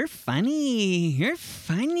was like, "You're funny. You're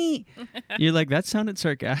funny." You're like, "That sounded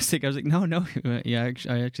sarcastic." I was like, No. Yeah,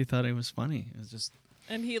 I actually thought it was funny. It was just.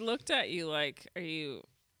 And he looked at you like, "Are you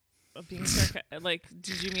being sarcastic? Like,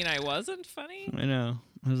 did you mean I wasn't funny?" I know.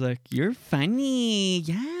 I was like, "You're funny.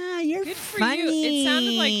 Yeah, you're Good for funny." you. It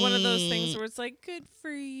sounded like one of those things where it's like, "Good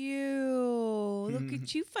for you. Look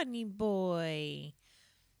at you, funny boy."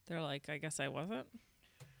 They're like, "I guess I wasn't."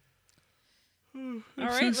 All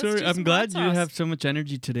right, so let's sorry. do I'm some glad hot you sauce. have so much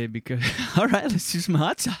energy today because. All right, let's do some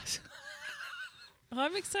hot sauce. Oh,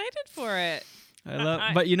 I'm excited for it.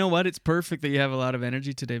 But you know what? It's perfect that you have a lot of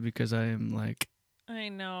energy today because I am like. I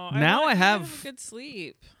know. Now I have a good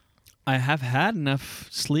sleep. I have had enough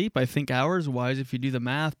sleep, I think hours wise, if you do the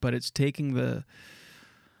math, but it's taking the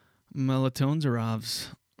melatonin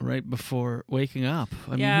right before waking up.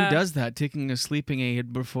 I mean, who does that? Taking a sleeping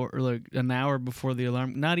aid before, or like an hour before the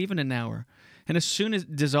alarm? Not even an hour. And as soon as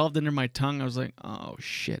it dissolved under my tongue, I was like, "Oh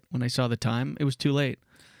shit!" When I saw the time, it was too late.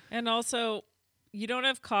 And also, you don't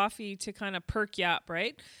have coffee to kind of perk you up,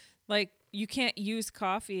 right? Like, you can't use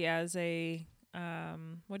coffee as a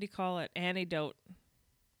what do you call it? Antidote.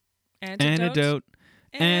 Antidote.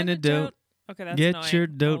 Okay, that's Get annoying. your I'll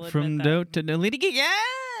dote admit from that. dote to delete.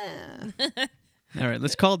 Yeah. All right,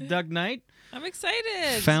 let's call Doug Knight, I'm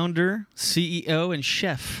excited. founder, CEO, and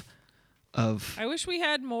chef of. I wish we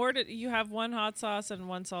had more. You have one hot sauce and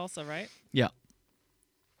one salsa, right? Yeah.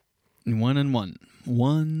 One and one.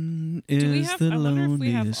 One is Do we have, the I wonder if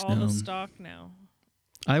we have loneliest all the known. stock now.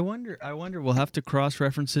 I wonder. We'll have to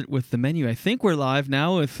cross-reference it with the menu. I think we're live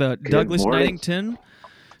now with Douglas morning. Knightington.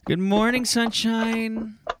 Good morning,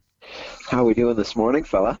 sunshine. How we doing this morning,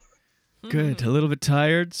 fella? Good. A little bit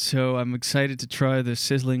tired, so I'm excited to try the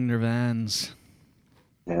sizzling Nirvans.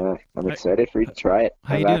 Yeah, I'm excited for you to try it.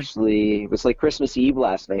 How you doing? It was like Christmas Eve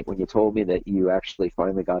last night when you told me that you actually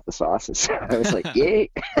finally got the sauces. I was like,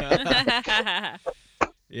 yay!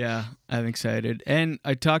 Yeah, I'm excited. And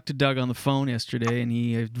I talked to Doug on the phone yesterday, and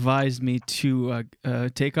he advised me to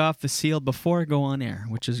take off the seal before I go on air,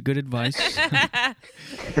 which is good advice.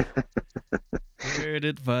 Good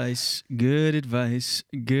advice. Good advice.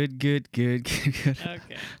 Good. Okay.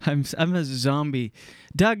 I'm a zombie.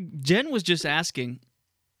 Doug, Jen was just asking.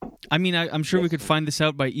 I mean, I'm sure we could find this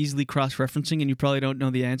out by easily cross-referencing, and you probably don't know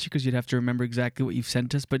the answer because you'd have to remember exactly what you've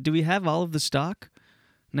sent us. But do we have all of the stock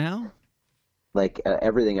now? Like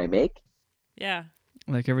everything I make? Yeah.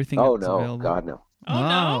 Like everything Oh, that's no. available? God, no. Oh,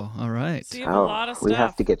 no? All right. So you have a lot of stuff. We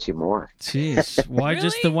have to get you more. Jeez. Why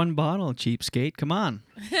just the Really? one bottle, cheapskate? Come on.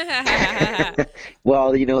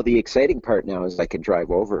 Well, the exciting part now is I can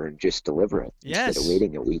drive over and just deliver it instead Yes. of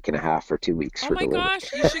waiting a week and a half or 2 weeks Oh for my delivery.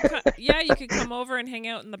 gosh, you should you could come over and hang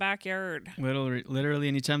out in the backyard. Literally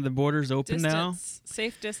anytime the border's open now.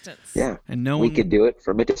 Safe distance. Yeah, And no we one... could do it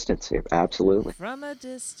from a distance here. Absolutely. From a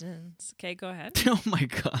distance. Okay, go ahead. Oh my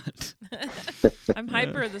God. I'm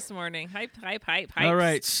hyper this morning. Hype. All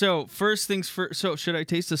right, so first things first. So should I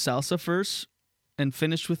taste the salsa first and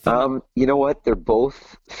finish with the... You know what? They're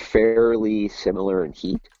both fairly similar in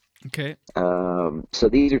heat. Okay. So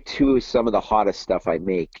these are some of the hottest stuff I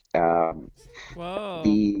make. Whoa.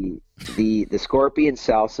 The scorpion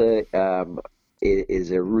salsa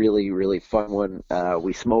is a really, really fun one.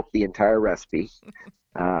 We smoked the entire recipe.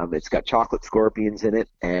 It's got chocolate scorpions in it.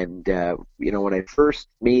 And, when I first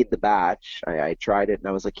made the batch, I tried it and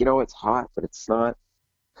I was like, it's hot, but it's not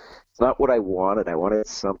what I wanted. I wanted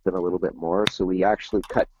something a little bit more. So we actually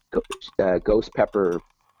cut ghost pepper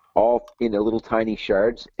all in little tiny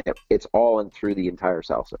shards. It's all in through the entire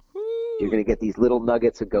salsa. You're going to get these little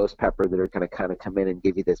nuggets of ghost pepper that are going to kind of come in and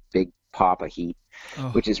give you this big pop of heat,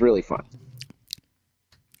 which is really fun.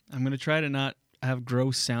 I'm going to try to not have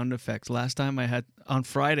gross sound effects. Last time on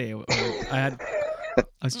Friday, I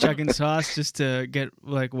was chugging sauce just to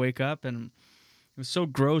wake up, and it was so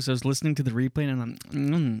gross. I was listening to the replay and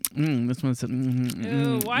I'm this one said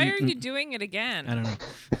Ew, why are you doing it again? I don't know.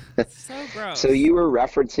 It's so gross. So you were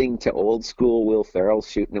referencing to old school Will Ferrell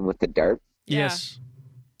shooting him with the dart? Yes.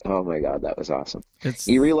 Oh my God, that was awesome.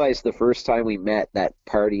 You realize the first time we met, that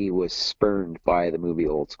party was spurned by the movie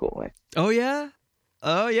Old School, eh? Oh yeah?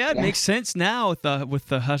 It makes sense now with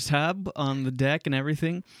the hot tub on the deck and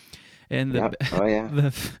everything. And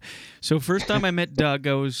so first time I met Doug,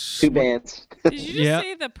 I was 2 bands. Did you just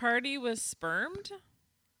say the party was spermed?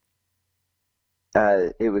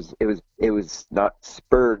 It was not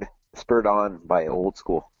spurred on by Old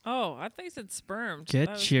School. Oh, I thought you said spermed.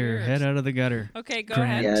 Get your head out of the gutter. Okay, go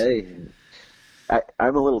Grant. ahead. Yeah,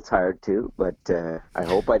 I'm a little tired too, but I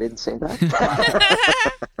hope I didn't say that.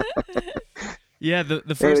 Yeah,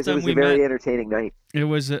 the first time we met, it was a very entertaining night. It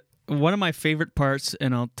was one of my favorite parts,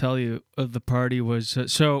 and I'll tell you, of the party was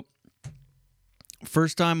so.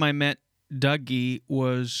 First time I met Dougie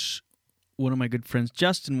was one of my good friends.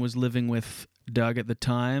 Justin was living with Doug at the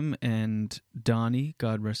time, and Donnie,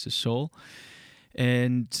 God rest his soul,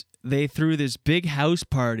 and they threw this big house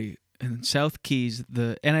party in South Keys.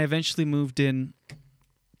 And I eventually moved in.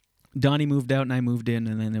 Donnie moved out, and I moved in,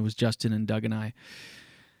 and then it was Justin and Doug and I.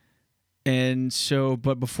 And so,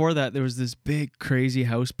 but before that, there was this big, crazy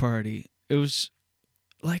house party. It was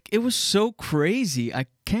so crazy. I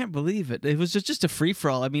can't believe it. It was just a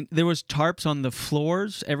free-for-all. I mean, there was tarps on the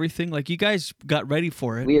floors, everything. Like, you guys got ready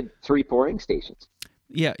for it. We had 3 pouring stations.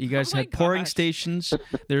 Yeah, you guys had pouring stations.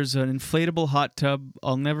 There's an inflatable hot tub.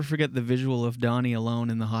 I'll never forget the visual of Donnie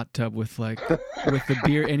alone in the hot tub with the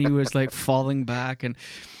beer, and he was falling back, and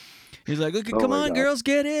he's like, "Okay, come on, girls,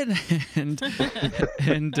 get in!" and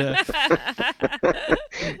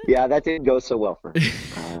yeah, that didn't go so well for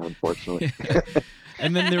him, unfortunately.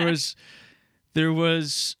 And then there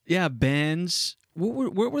was bands.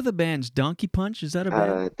 What were the bands? Donkey Punch? Is that a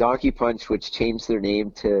band? Donkey Punch, which changed their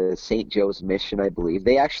name to St. Joe's Mission, I believe.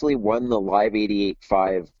 They actually won the Live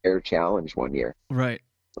 88.5 Air Challenge one year. Right.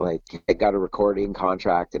 They got a recording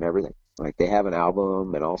contract and everything. They have an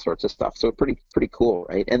album and all sorts of stuff. So pretty cool,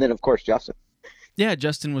 right? And then, of course, Justin. Yeah,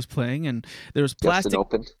 Justin was playing, and there was plastic. Justin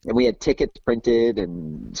opened, and we had tickets printed,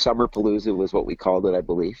 and Summer Palooza was what we called it, I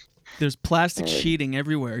believe. There's plastic sheeting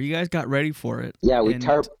everywhere. You guys got ready for it. Yeah, we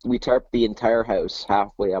tarped the entire house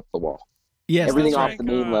halfway up the wall. Yes, everything off the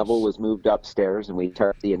main level was moved upstairs, and we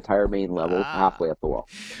tarped the entire main level halfway up the wall.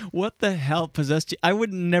 What the hell possessed you? I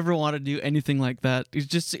would never want to do anything like that. It's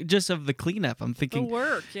just of the cleanup. I'm thinking the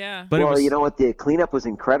work, yeah. But you know what? The cleanup was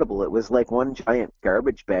incredible. It was like one giant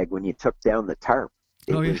garbage bag when you took down the tarp.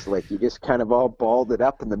 It was like you just kind of all balled it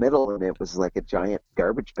up in the middle, and it was like a giant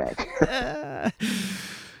garbage bag.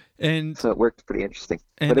 And so it worked pretty interesting.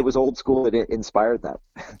 But it was Old School. It inspired that.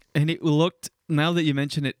 And it looked, now that you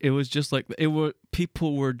mention it, it was just like,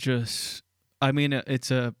 people were just, I mean,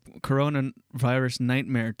 it's a coronavirus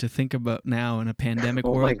nightmare to think about now in a pandemic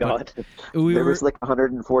world. Oh my God. There was like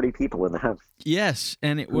 140 people in the house. Yes,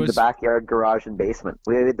 and it was... the backyard, garage, and basement.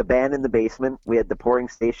 We had the band in the basement. We had the pouring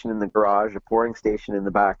station in the garage, a pouring station in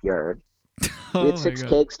the backyard. We had 6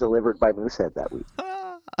 cakes delivered by Moosehead that week.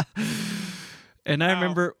 And I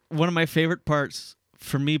remember one of my favorite parts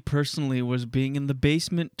for me personally was being in the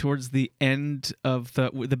basement towards the end of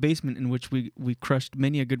the basement in which we crushed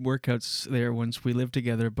many a good workouts there once we lived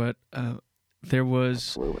together. But there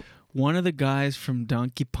was one of the guys from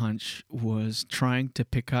Donkey Punch was trying to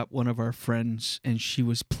pick up one of our friends, and she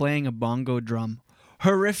was playing a bongo drum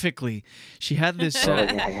horrifically. She had this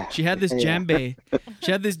she had this djembe.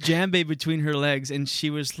 She had this djembe between her legs, and she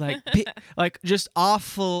was like just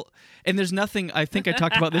awful. And there's nothing, I think I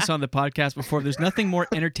talked about this on the podcast before, there's nothing more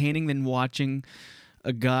entertaining than watching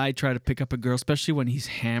a guy try to pick up a girl, especially when he's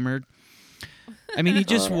hammered. I mean, you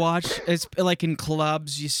just watch. It's like in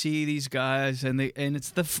clubs, you see these guys, and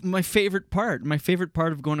it's my favorite part. My favorite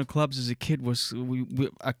part of going to clubs as a kid was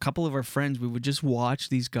a couple of our friends. We would just watch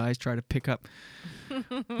these guys try to pick up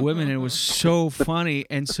women, and it was so funny.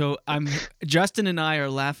 And so Justin and I are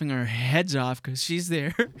laughing our heads off because she's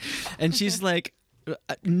there, and she's like,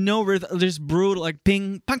 no rhythm, just brutal, like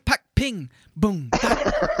ping, pak, pak, ping, boom,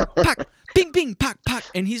 pak, pak. Ping, ping, pak, pak.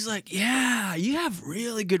 And he's like, yeah, you have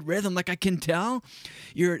really good rhythm. Like, I can tell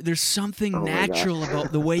there's something natural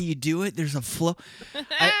about the way you do it. There's a flow.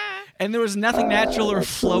 And there was nothing natural or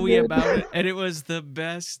flowy about it. And it was the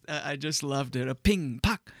best. I just loved it. A ping,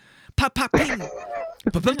 pak, pak, pak, ping.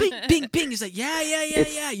 Ping, ping, ping. He's like,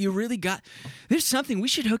 yeah. You really there's something. We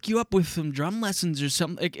should hook you up with some drum lessons or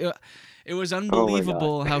something. Like, it was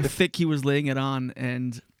unbelievable how thick he was laying it on.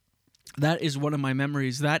 And that is one of my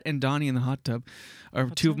memories. That and Donnie in the hot tub are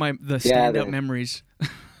two of the standout memories.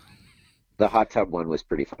 The hot tub one was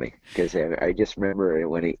pretty funny because I just remember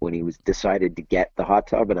when he was decided to get the hot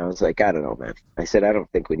tub, and I was like, I don't know, man. I said, I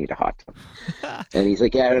don't think we need a hot tub. And he's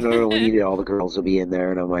like, yeah, I don't know. We need it. All the girls will be in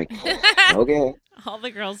there. And I'm like, okay. All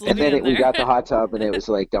the girls will and be in then there. We got the hot tub, and it was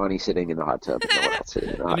like Donnie sitting in the hot tub and no one else sitting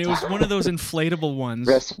in the hot tub. And it was one of those inflatable ones.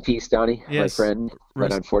 Rest in peace, Donnie, yes. my friend.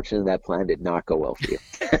 But unfortunately, that plan did not go well for you.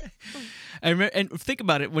 And think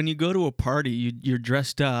about it. When you go to a party, you're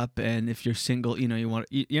dressed up, and if you're single,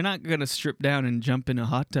 you're not gonna strip down and jump in a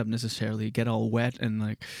hot tub necessarily, get all wet and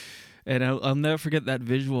like. And I'll never forget that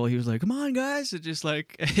visual. He was like, "Come on, guys!" It just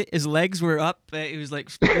like his legs were up. He was like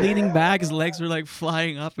leaning back. His legs were like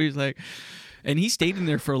flying up. He was like, and he stayed in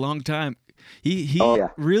there for a long time. He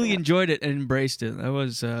really enjoyed it and embraced it. That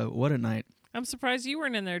was what a night. I'm surprised you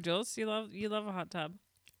weren't in there, Jules. You love a hot tub.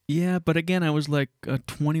 Yeah, but again, I was like a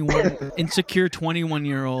 21, insecure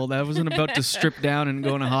 21-year-old. I wasn't about to strip down and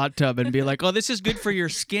go in a hot tub and be like, "Oh, this is good for your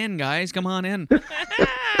skin, guys. Come on in."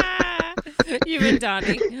 You and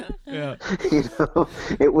Donnie. Yeah.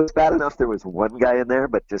 It was bad enough there was one guy in there,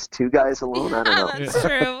 but just two guys alone, I don't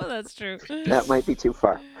know. That's true. That might be too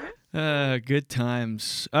far. Good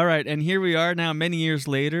times. All right, and here we are now many years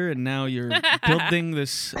later, and now you're building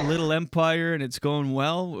this little empire, and it's going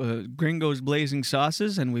well. Gringo's Blazing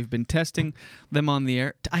Sauces, and we've been testing them on the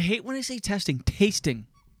air. I hate when I say testing, tasting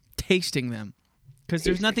them, because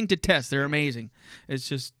there's nothing to test. They're amazing. It's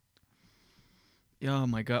just, oh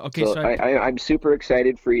my God. Okay, so I'm super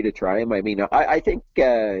excited for you to try them. I mean, I think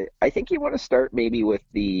you want to start maybe with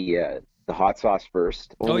the hot sauce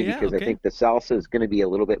first, only because I think the salsa is going to be a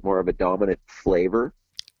little bit more of a dominant flavor.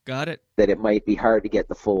 Got it. That it might be hard to get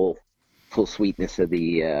the full sweetness of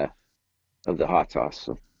the hot sauce.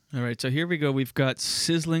 So. All right, so here we go. We've got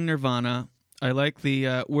Sizzling Nirvana. I like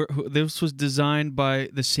this was designed by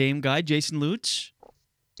the same guy, Jason Lutz.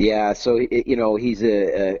 Yeah, so he's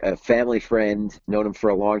a family friend, known him for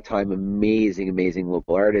a long time. Amazing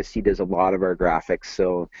local artist. He does a lot of our graphics,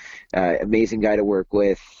 so amazing guy to work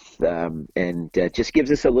with, and just gives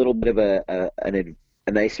us a little bit of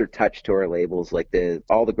a nicer touch to our labels. Like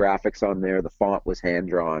all the graphics on there, the font was hand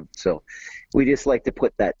drawn, so we just like to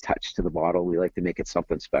put that touch to the bottle. We like to make it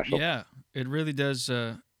something special. Yeah, it really does.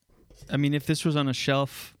 I mean, if this was on a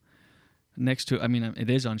shelf next to, I mean, it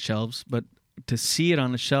is on shelves, but to see it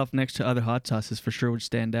on the shelf next to other hot sauces for sure would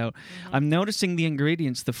stand out. Mm-hmm. I'm noticing the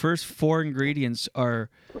ingredients. The first 4 ingredients are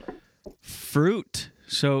fruit.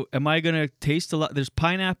 So am I going to taste a lot? There's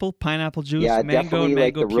pineapple juice, yeah, mango, and mango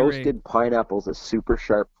like the puree. Roasted pineapple's a super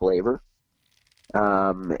sharp flavor.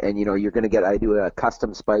 And you're going to get, I do a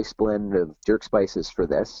custom spice blend of jerk spices for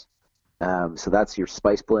this. So that's your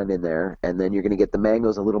spice blend in there. And then you're going to get the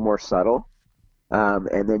mangoes a little more subtle.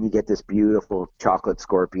 And then you get this beautiful chocolate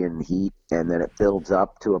scorpion heat, and then it builds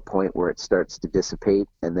up to a point where it starts to dissipate,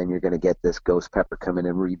 and then you're going to get this ghost pepper come in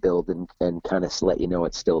and rebuild and kind of let you know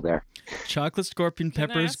it's still there. Chocolate scorpion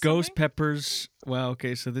peppers, ghost peppers. Wow,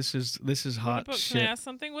 okay, so this is hot shit. Can I ask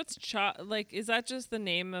something? What's is that just the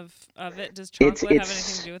name of it? Does chocolate have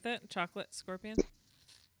anything to do with it? Chocolate scorpion?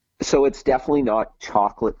 So it's definitely not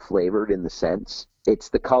chocolate flavored in the sense. It's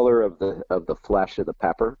the color of the flesh of the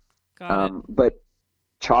pepper. But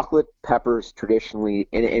chocolate peppers traditionally,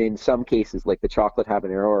 and in some cases, like the chocolate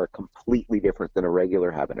habanero, are completely different than a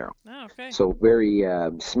regular habanero. Oh, okay. So very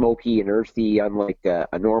smoky and earthy, unlike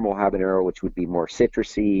a normal habanero, which would be more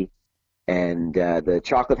citrusy, And the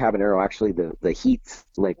chocolate habanero, actually, the heat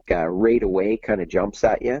like right away kind of jumps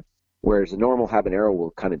at you, whereas the normal habanero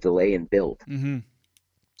will kind of delay and build. Mm-hmm.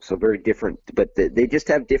 So very different, but they just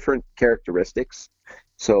have different characteristics.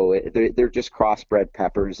 So they're just crossbred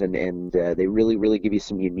peppers, and they really, really give you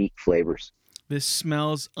some unique flavors. This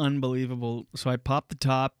smells unbelievable. So I pop the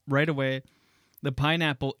top right away. The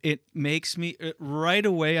pineapple, it makes me, right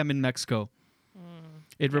away I'm in Mexico.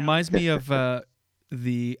 It reminds me of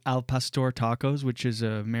the Al Pastor tacos, which is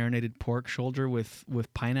a marinated pork shoulder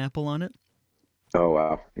with pineapple on it. Oh,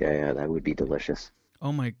 wow. Yeah, that would be delicious.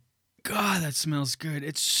 Oh, my God, that smells good.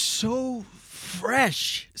 It's so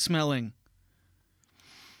fresh smelling.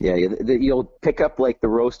 Yeah, you'll pick up like the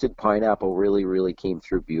roasted pineapple really, really came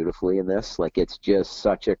through beautifully in this. Like it's just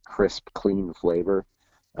such a crisp, clean flavor.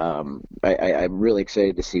 I'm really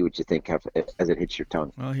excited to see what you think as it hits your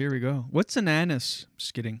tongue. Well, here we go. What's an anise?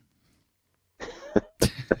 Just kidding. Oh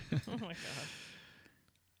my God.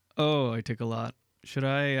 Oh, I took a lot. Should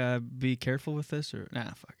I be careful with this or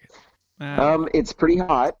nah? Fuck it. It's pretty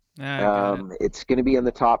hot. It's going to be on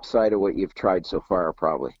the top side of what you've tried so far,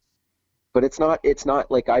 probably. But it's not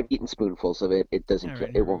like I've eaten spoonfuls of it. It doesn't.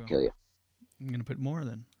 Right, it won't kill you. I'm gonna put more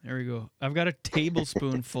then. There we go. I've got a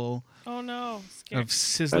tablespoonful. Oh no! Of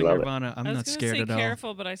sizzling Nirvana. I'm not scared at all. I was going to say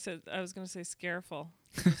careful, but I was going to say scareful.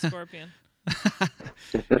 Scorpion.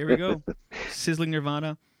 Here we go. Sizzling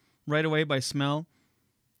Nirvana. Right away by smell.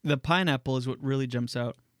 The pineapple is what really jumps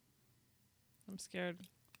out. I'm scared.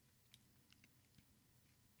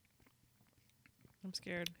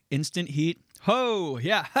 Instant heat. Ho!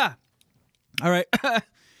 Yeah. Ha! All right.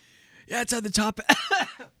 Yeah, it's at the top.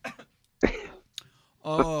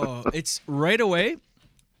 Oh, it's right away.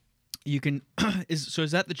 You can. Is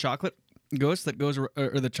that the chocolate ghost that goes, or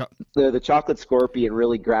the chocolate scorpion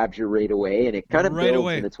really grabs you right away, and it kind of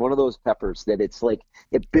builds. And it's one of those peppers that it's like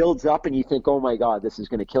it builds up, and you think, oh my God, this is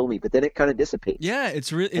going to kill me, but then it kind of dissipates. Yeah,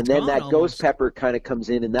 it's really. And then that ghost pepper kind of comes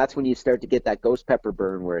in, and that's when you start to get that ghost pepper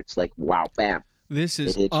burn, where it's like, wow, bam. This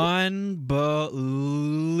is unbelievable.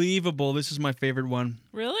 This is my favorite one.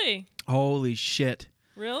 Really? Holy shit.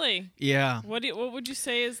 Really? Yeah. What would you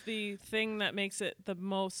say is the thing that makes it the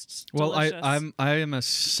most Well, delicious? I am a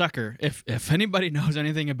sucker. If anybody knows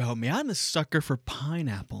anything about me, I'm a sucker for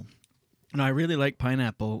pineapple. And I really like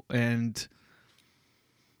pineapple, and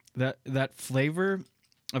that flavor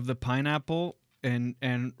of the pineapple, and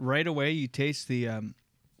right away you taste the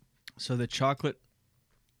chocolate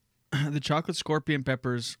scorpion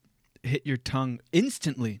peppers hit your tongue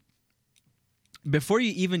instantly. Before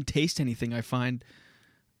you even taste anything, I find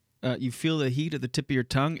you feel the heat at the tip of your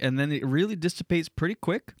tongue, and then it really dissipates pretty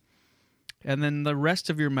quick. And then the rest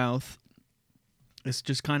of your mouth is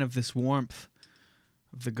just kind of this warmth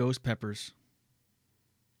of the ghost peppers.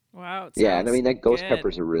 Wow. Yeah, and I mean, that ghost pepper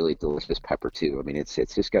is a really delicious pepper, too. I mean, it's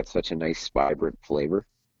just got such a nice, vibrant flavor.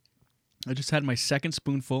 I just had my second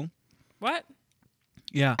spoonful. What?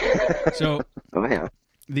 Yeah. So. Oh yeah.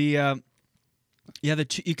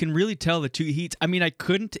 You can really tell the two heats. I mean, I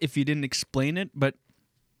couldn't if you didn't explain it, but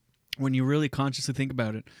when you really consciously think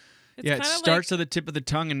about it, it starts at the tip of the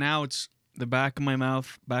tongue, and now it's the back of my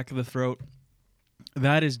mouth, back of the throat.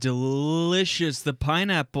 That is delicious. The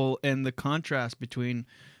pineapple and the contrast between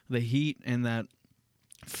the heat and that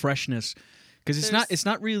freshness. Because it's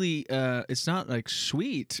not really it's not like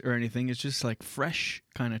sweet or anything. It's just like fresh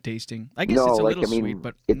kind of tasting. I guess it's a little sweet,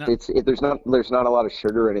 but there's not a lot of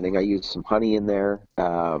sugar or anything. I use some honey in there.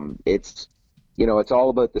 It's all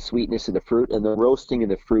about the sweetness of the fruit and the roasting of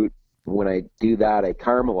the fruit. When I do that, I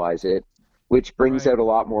caramelize it, which brings out a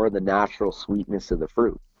lot more of the natural sweetness of the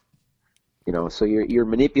fruit. So you're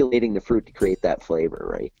manipulating the fruit to create that flavor,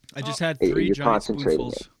 right? I just had 3 giant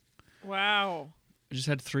spoonfuls. Wow. I just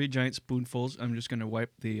had 3 giant spoonfuls. I'm just gonna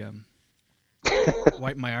wipe the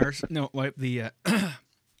wipe my arse. No, wipe the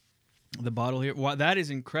the bottle here. Wow, that is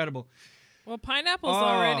incredible. Well, pineapple's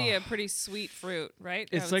already a pretty sweet fruit, right?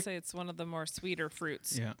 I would say it's one of the more sweeter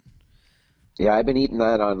fruits. Yeah. Yeah, I've been eating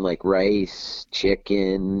that on like rice,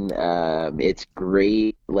 chicken. It's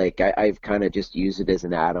great. Like I've kind of just used it as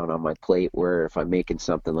an add-on on my plate, where if I'm making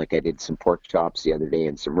something, like I did some pork chops the other day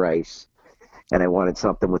and some rice, and I wanted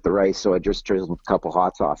something with the rice, so I just drizzled a couple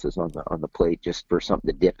hot sauces on the plate just for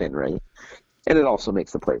something to dip in, right? And it also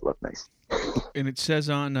makes the plate look nice. And it says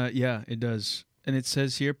on, it does. And it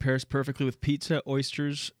says here, pairs perfectly with pizza,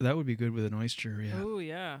 oysters. That would be good with an oyster, yeah. Oh,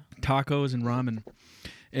 yeah. Tacos and ramen.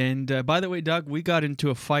 And by the way, Doug, we got into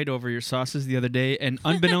a fight over your sauces the other day, and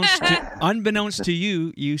unbeknownst to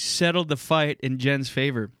you, you settled the fight in Jen's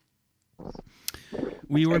favor.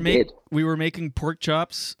 We were making pork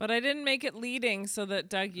chops. But I didn't make it leading so that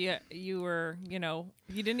Doug, you were, you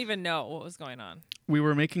didn't even know what was going on. We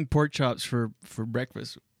were making pork chops for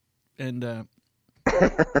breakfast, and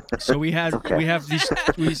so we have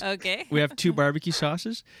these. Okay. We have 2 barbecue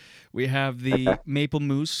sauces. We have the maple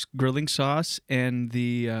mousse grilling sauce and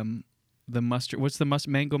the mustard. What's the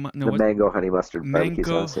mango? Mango honey mustard barbecue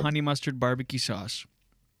sauce. Mango honey mustard barbecue sauce.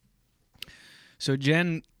 So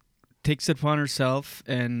Jen takes it upon herself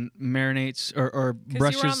and marinates or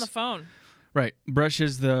brushes. You were on the phone. Right,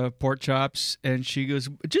 brushes the pork chops, and she goes,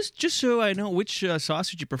 just so I know, which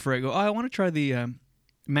sauce would you prefer? I go, I want to try the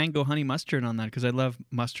mango honey mustard on that because I love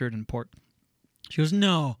mustard and pork. She goes,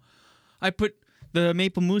 no, I put the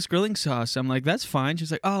maple mousse grilling sauce. I'm like, that's fine.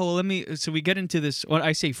 She's like, oh, well, let me. So we get into this. Well,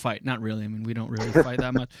 I say fight, not really. I mean, we don't really fight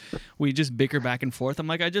that much. We just bicker back and forth. I'm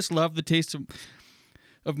like, I just love the taste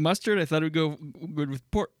of mustard. I thought it would go good with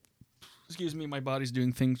pork. Excuse me, my body's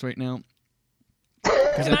doing things right now.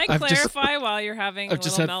 Can I clarify while you're having a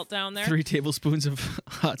little meltdown there? 3 tablespoons of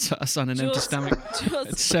hot sauce on an empty stomach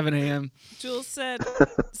at 7 a.m. Jules said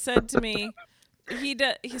to me, he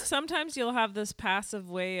sometimes you'll have this passive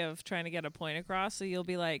way of trying to get a point across. So you'll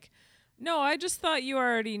be like, no, I just thought you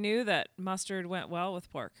already knew that mustard went well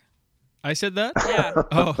with pork. I said that? Yeah.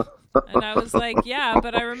 Oh. And I was like, yeah,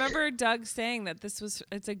 but I remember Doug saying that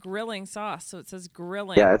it's a grilling sauce. So it says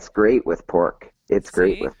grilling. Yeah, it's great with pork. It's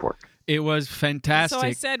great with pork. It was fantastic. So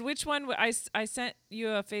I said, which one? I sent you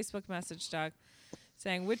a Facebook message, Doug,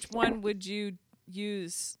 saying, which one would you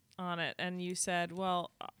use on it? And you said,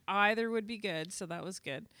 well, either would be good. So that was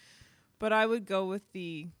good. But I would go with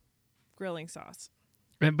the grilling sauce.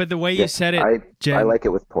 But the way you said it, Jen. I like it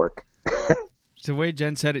with pork. The way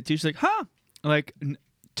Jen said it too, she's like, huh? Like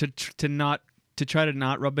to try to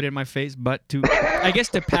not rub it in my face, but to, I guess,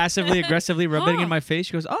 to passively aggressively rub it in my face.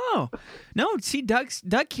 She goes, oh, no, see, Doug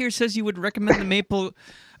here says you would recommend the maple,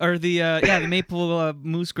 or the maple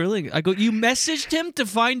mousse grilling. I go, you messaged him to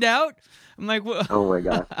find out? I'm like, well, oh my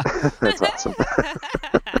God, that's awesome.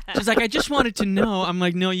 She's like, I just wanted to know. I'm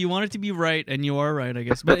like, no, you wanted to be right, and you are right, I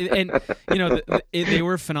guess. But they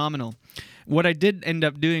were phenomenal. What I did end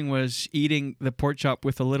up doing was eating the pork chop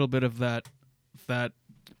with a little bit of that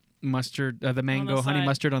mustard, the mango honey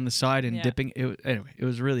mustard on the side, and dipping. Anyway, it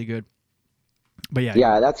was really good. But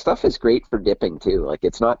yeah, that stuff is great for dipping too. Like,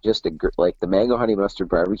 it's not just like the mango honey mustard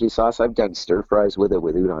barbecue sauce. I've done stir fries with it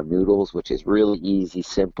with udon noodles, which is really easy,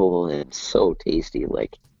 simple, and so tasty.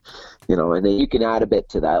 Like, and then you can add a bit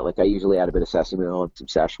to that. Like, I usually add a bit of sesame oil and some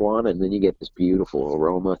Szechuan, and then you get this beautiful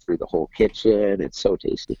aroma through the whole kitchen. It's so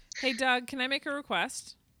tasty. Hey, Doug, can I make a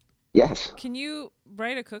request? Yes. Can you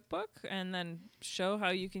write a cookbook and then show how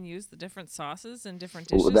you can use the different sauces in different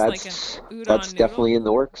dishes, well, like an udon that's noodle? Definitely in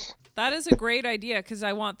the works. That is a great idea because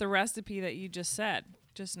I want the recipe that you just said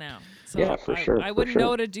just now. So yeah, for sure. I wouldn't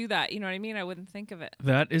know to do that. You know what I mean? I wouldn't think of it.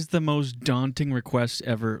 That is the most daunting request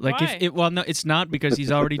ever. Like, why? No, it's not because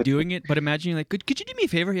he's already doing it. But imagine, like, could you do me a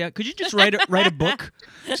favor? Yeah, could you just write a book?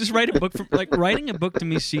 Just write a book. Like, writing a book to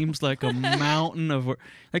me seems like a mountain of work.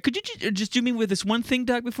 Like, could you just do me with this one thing,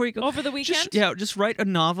 Doug, before you go? Over the weekend? Just write a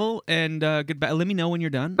novel and get back. Let me know when you're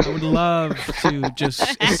done. I would love to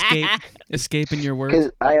just escape in your words.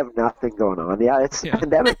 Because I have nothing going on. Yeah, it's a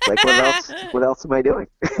pandemic. Like, what else am I doing?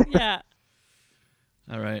 Yeah.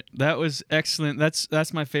 All right, that was excellent.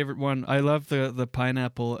 That's my favorite one. I love the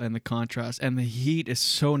pineapple and the contrast, and the heat is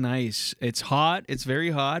so nice. It's hot, it's very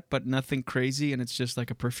hot, but nothing crazy, and it's just like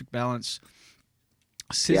a perfect balance.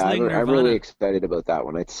 Sizzling I'm really excited about that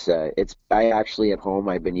one. It's I actually at home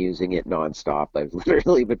I've been using it nonstop. I've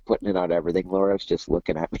literally been putting it on everything. Laura's just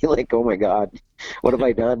looking at me like, oh my God, what have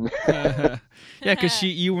I done? Yeah, because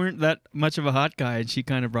you weren't that much of a hot guy, and she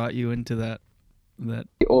kind of brought you into that.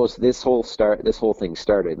 So this whole thing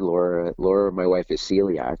started. Laura, my wife, is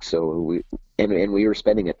celiac, so we were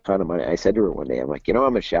spending a ton of money. I said to her one day, I'm like,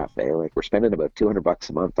 I'm a chef, eh? Like, we're spending about $200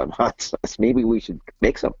 a month on hot sauce. Maybe we should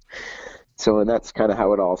make some. So, and that's kind of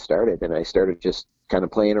how it all started. And I started just kind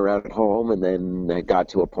of playing around at home, and then I got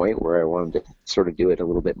to a point where I wanted to sort of do it a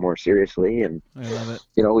little bit more seriously. And I love it.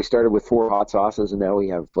 We started with 4 hot sauces, and now we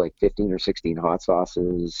have like 15 or 16 hot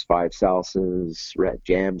sauces, 5 salsas, red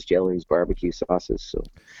jams, jellies, barbecue sauces. So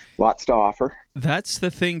lots to offer. That's the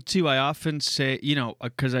thing too. I often say,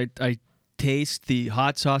 because I taste the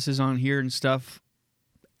hot sauces on here and stuff,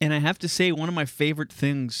 and I have to say one of my favorite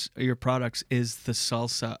things of your products is the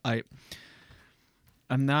salsa.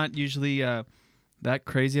 I'm not usually that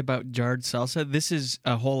crazy about jarred salsa. This is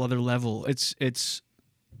a whole other level. It's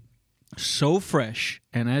so fresh,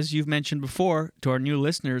 and as you've mentioned before to our new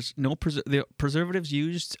listeners, the preservatives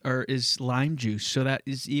used is lime juice, so that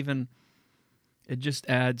is even It just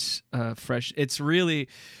adds fresh. It's really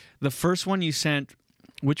the first one you sent.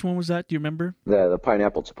 Which one was that? Do you remember? The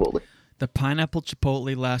pineapple chipotle. The pineapple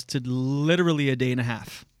chipotle lasted literally a day and a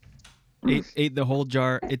half. Ate the whole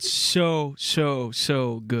jar. It's so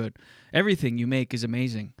good. Everything you make is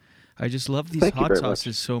amazing. I just love these hot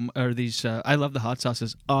sauces I love the hot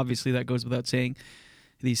sauces. Obviously, that goes without saying.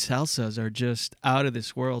 These salsas are just out of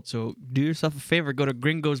this world. So do yourself a favor. Go to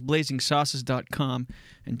gringosblazingsauces.com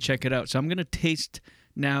and check it out. So I'm going to taste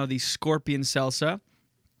now the scorpion salsa.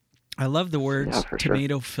 I love the words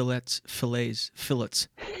tomato fillets.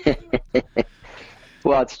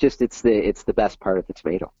 Well, it's the best part of the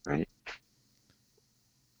tomato, right?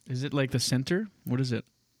 Is it like the center? What is it?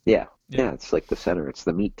 Yeah, it's like the center. It's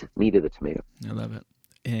the meat of the tomato. I love it.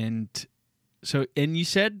 And you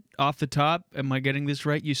said off the top, am I getting this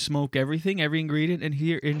right? You smoke everything, every ingredient in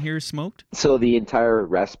here is smoked? So the entire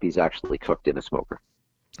recipe is actually cooked in a smoker.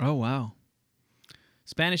 Oh, wow.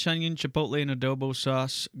 Spanish onion, chipotle and adobo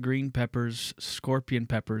sauce, green peppers, scorpion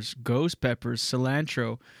peppers, ghost peppers,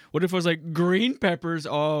 cilantro. What if it was like green peppers?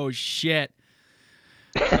 Oh, shit.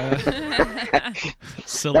 Cilantro.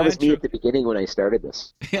 That was me at the beginning when I started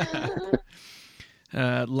this.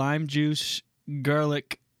 Lime juice,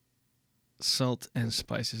 garlic, salt, and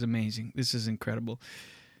spices. Amazing. This is incredible.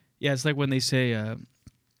 Yeah, it's like when they say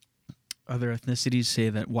other ethnicities say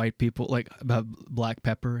that white people, like about black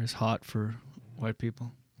pepper is hot for white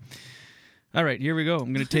people. All right, here we go.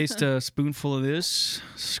 I'm going to taste a spoonful of this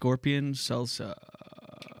scorpion salsa.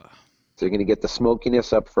 So you're going to get the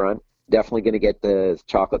smokiness up front. Definitely going to get the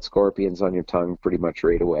chocolate scorpions on your tongue pretty much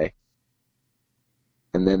right away.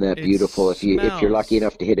 And then that beautiful, if you're lucky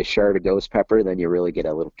enough to hit a shard of ghost pepper, then you really get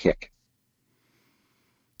a little kick.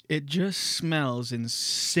 It just smells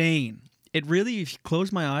insane. It really, if you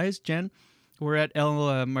close my eyes, Jen, we're at El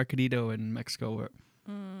Mercadito in Mexico.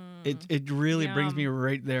 It really brings me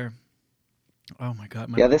right there. Oh my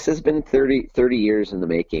God. This has been 30 years in the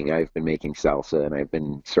making. I've been making salsa, and I've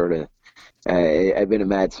been I've been a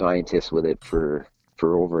mad scientist with it for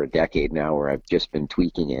over a decade now, where I've just been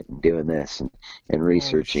tweaking it and doing this and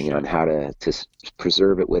researching on how to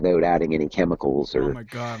preserve it without adding any chemicals or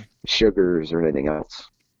sugars or anything else.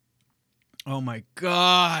 Oh my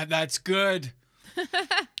God, that's good.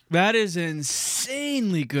 That is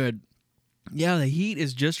insanely good. Yeah, the heat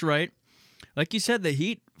is just right. Like you said, the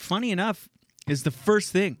heat, funny enough, is the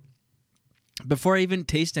first thing. Before I even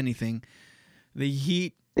taste anything, the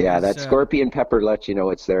heat. Yeah, that scorpion pepper lets you know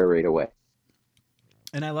it's there right away.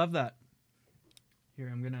 And I love that.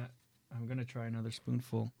 Here, I'm gonna try another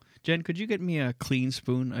spoonful. Jen, could you get me a clean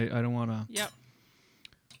spoon? I don't want to. Yep.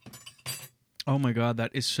 Oh my God,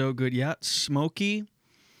 that is so good. Yeah, smoky,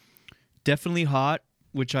 definitely hot,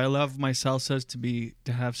 which I love my salsas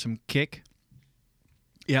to have some kick.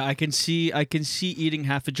 Yeah, I can see eating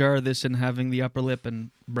half a jar of this and having the upper lip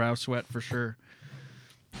and brow sweat for sure.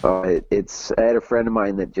 Oh, I had a friend of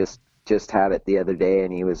mine that just had it the other day,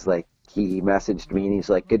 and he was like, he messaged me and he's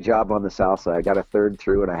like, "Good job on the salsa. I got a third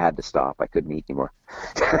through and I had to stop. I couldn't eat anymore."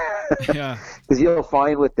 Yeah. Because you'll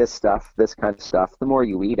find with this kind of stuff, the more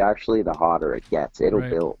you eat, actually, the hotter it gets. It'll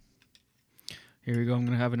build. Here we go. I'm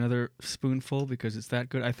gonna have another spoonful because it's that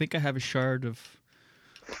good. I think I have a shard of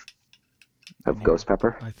ghost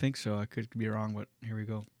pepper. I think so. I could be wrong, but here we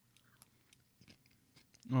go.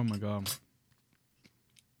 Oh my God.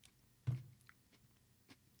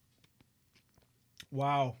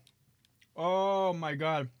 Wow. Oh my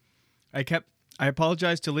God. I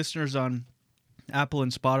apologize to listeners on Apple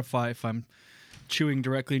and Spotify if I'm chewing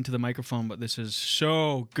directly into the microphone, but this is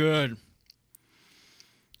so good.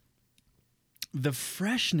 The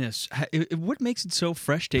freshness. What makes it so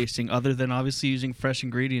fresh tasting other than obviously using fresh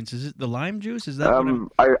ingredients? Is it the lime juice? Is that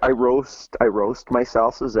I roast my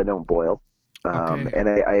salsas. I don't boil. Okay. And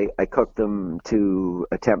I cook them to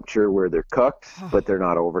a temperature where they're cooked, but they're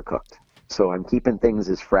not overcooked. So I'm keeping things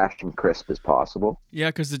as fresh and crisp as possible. Yeah,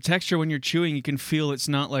 because the texture when you're chewing, you can feel it's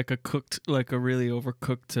not like a really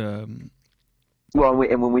overcooked. Well,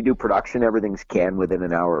 when we do production, everything's canned within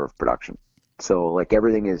an hour of production. So like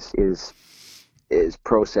everything is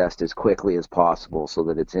processed as quickly as possible so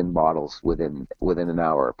that it's in bottles within an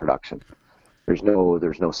hour of production. There's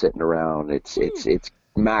no sitting around. It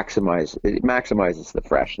maximizes the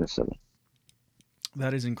freshness of it.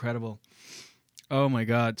 That is incredible. Oh my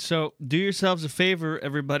God. So do yourselves a favor,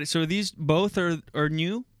 everybody. So these both are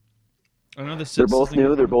new? I know They're both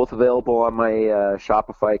new. They're both available on my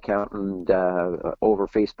Shopify account and over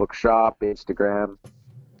Facebook Shop, Instagram.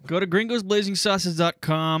 Go to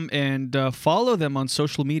gringosblazingsauces.com and follow them on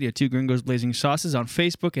social media too. Gringos Blazing Sauces on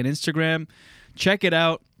Facebook and Instagram. Check it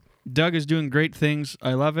out. Doug is doing great things.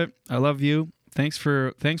 I love it. I love you. Thanks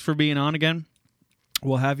for being on again.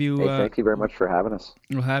 We'll have you. Hey, thank you very much for having us.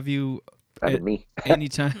 We'll have you. Me.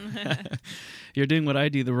 Anytime. You're doing what I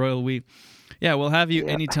do, the royal we. Yeah, we'll have you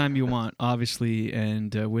anytime you want, obviously,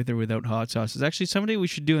 and with or without hot sauces. Actually, someday we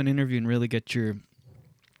should do an interview and really get your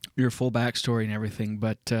full backstory and everything.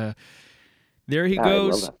 But there he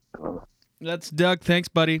goes. I love that. That's Doug. Thanks,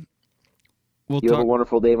 buddy. You have a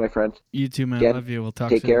wonderful day, my friend. You too, man. Again, Love you. We'll talk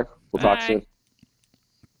Take soon. care. We'll talk soon.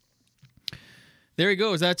 There he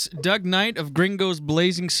goes. That's Doug Knight of Gringo's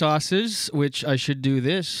Blazing Sauces, which I should do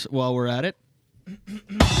this while we're at it.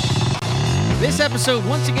 This episode,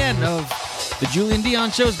 once again, of the Julian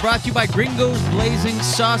Dion Show is brought to you by Gringo's Blazing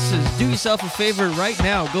Sauces. Do yourself a favor right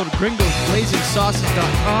now. Go to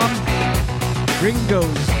gringosblazingsauces.com.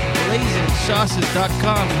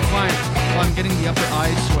 gringosblazingsauces.com and find I'm getting the upper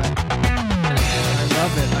eye sweat. I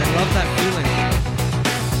love it. I love that feeling.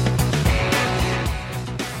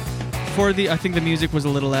 I think the music was a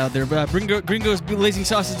little loud there, but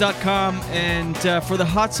gringosblazingsauces.com, and for the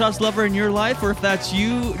hot sauce lover in your life, or if that's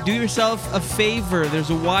you, do yourself a favor.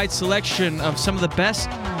 There's a wide selection of some of the best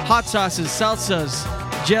hot sauces, salsas,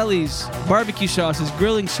 jellies, barbecue sauces,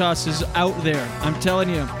 grilling sauces out there. I'm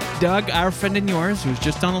telling you, Doug, our friend and yours, who's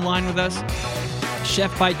just on the line with us,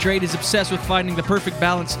 chef by trade, is obsessed with finding the perfect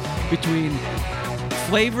balance between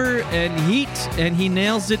flavor and heat, and he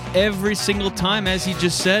nails it every single time. As he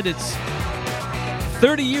just said, it's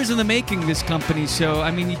 30 years in the making, this company, so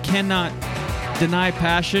I mean, you cannot deny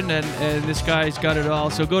passion, and this guy's got it all.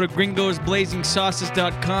 So go to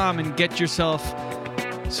gringosblazingsauces.com and get yourself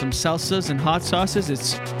some salsas and hot sauces.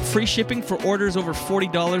 It's free shipping for orders over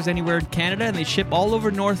 $40 anywhere in Canada, and they ship all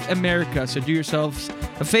over North America. So do yourselves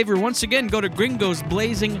a favor. Once again, go to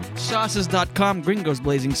gringosblazingsauces.com,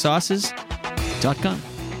 gringosblazingsauces.com.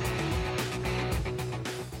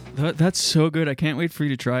 That's so good. I can't wait for you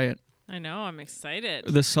to try it. I know. I'm excited.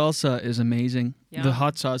 The salsa is amazing. Yum. The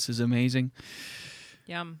hot sauce is amazing.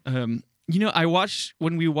 Yum. You know,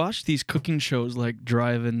 when we watch these cooking shows like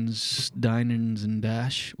Drive-Ins, Dine-Ins, and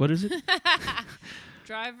Dash. What is it?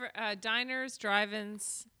 Diners,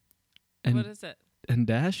 drive-ins. And, what is it? And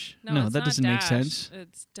Dash? No, that doesn't make sense.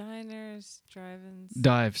 It's diners, drive-ins.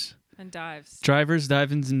 Dives. And dives. Drivers,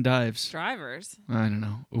 dive-ins, and dives. Drivers. I don't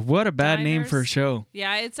know. What a bad name for a show.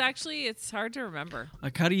 Yeah, it's hard to remember.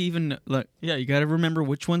 Like, how do you even, you got to remember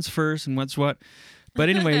which one's first and what's what. But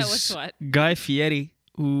anyways, What's what? Guy Fieri,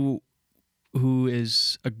 who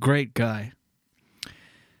is a great guy.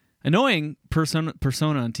 Annoying persona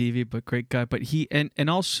on TV, but great guy. But he, and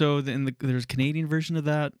also there's a Canadian version of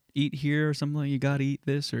that, Eat Here or something like, you got to eat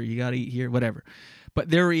this or you got to eat here, whatever. But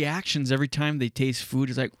their reactions every time they taste food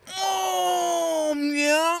is like, oh,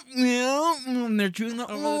 yeah, and they're chewing the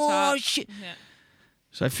top. Shit. Yeah.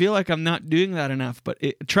 So I feel like I'm not doing that enough. But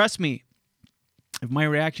trust me, if my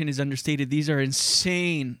reaction is understated, these are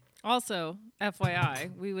insane. Also,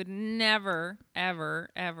 FYI, we would never, ever,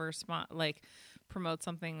 ever promote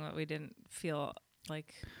something that we didn't feel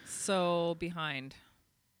like so behind.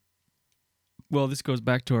 Well, this goes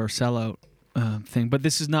back to our sellout thing, but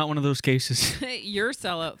this is not one of those cases. Your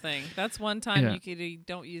sellout thing. That's one time Yeah. you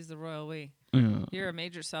don't use the royal we. Yeah. You're a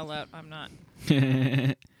major sellout. I'm not.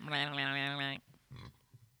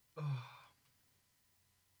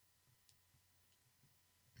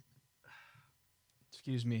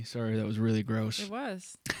 Excuse me. Sorry, that was really gross. It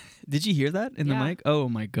was. Did you hear that in the Yeah. mic? Oh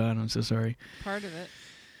my God, I'm so sorry. Part of it.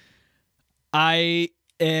 I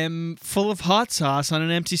am full of hot sauce on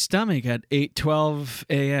an empty stomach at 8:12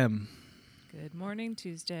 a.m. Good morning,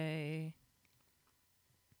 Tuesday.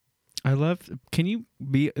 I love. Can you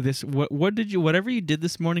be this? What did you? Whatever you did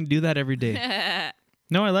this morning, do that every day.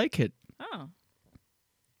 No, I like it. Oh.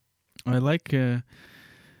 I like it.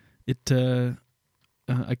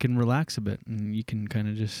 I can relax a bit, and you can kind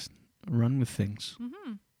of just run with things.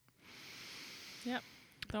 Mm-hmm. Yep.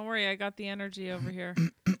 Don't worry, I got the energy over here.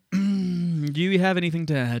 Do you have anything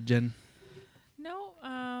to add, Jen? No,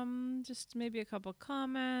 just maybe a couple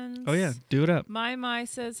comments. Oh yeah, do it up. My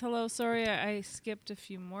says hello. Sorry, I skipped a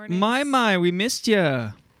few mornings. My, we missed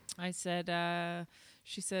ya. I said.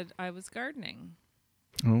 She said I was gardening.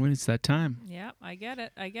 Oh, it's that time. Yeah, I get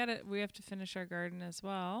it. We have to finish our garden as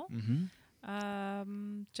well.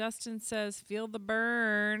 Mm-hmm. Justin says, "Feel the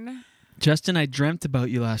burn." Justin, I dreamt about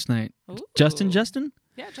you last night. Ooh. Justin?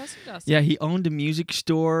 Yeah, Justin. Yeah, he owned a music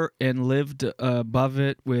store and lived above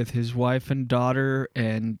it with his wife and daughter,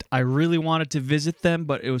 and I really wanted to visit them,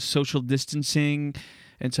 but it was social distancing,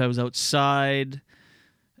 and so I was outside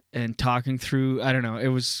and talking through, I don't know, it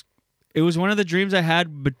was one of the dreams I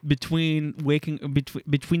had between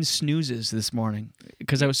snoozes this morning,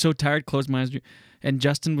 because I was so tired, closed my eyes, and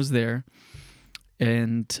Justin was there,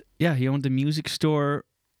 And yeah, he owned a music store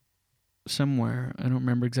somewhere. I don't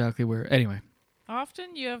remember exactly where. Anyway.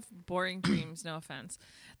 Often you have boring dreams, no offense.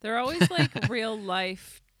 They're always like real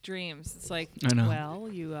life dreams. It's like, I know. well,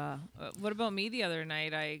 you, what about me the other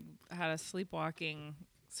night? I had a sleepwalking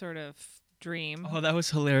sort of dream. Oh, that was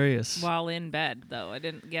hilarious. While in bed, though. I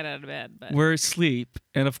didn't get out of bed. But We're asleep.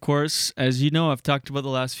 And of course, as you know, I've talked about the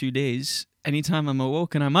last few days, anytime I'm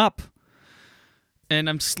awoke and I'm up and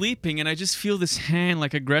I'm sleeping and I just feel this hand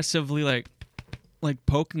like aggressively like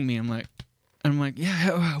poking me. I'm like,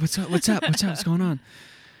 yeah, what's up? What's going on?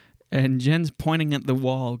 And Jen's pointing at the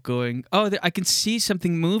wall going, oh, I can see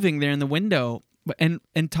something moving there in the window. And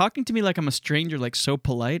talking to me like I'm a stranger, like so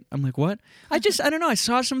polite. I'm like, what? I don't know. I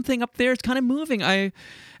saw something up there. It's kind of moving. And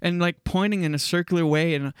like pointing in a circular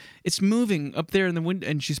way, and it's moving up there in the window.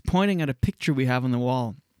 And she's pointing at a picture we have on the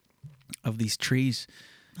wall of these trees.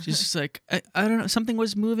 She's just like, I don't know. Something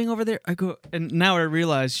was moving over there. I go, and now I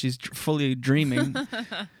realize she's fully dreaming.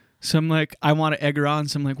 So I'm like, I want to egg her on.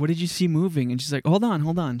 So I'm like, what did you see moving? And she's like, hold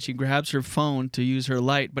on. She grabs her phone to use her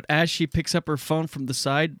light. But as she picks up her phone from the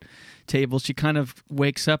side table, she kind of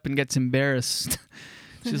wakes up and gets embarrassed.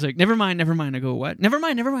 She's like, never mind. I go, what? Never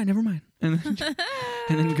mind. And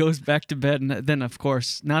then goes back to bed. And then, of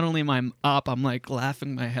course, not only am I up, I'm like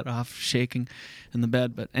laughing my head off, shaking in the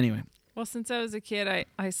bed. But anyway. Well, since I was a kid,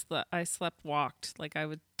 I slept walked. Like I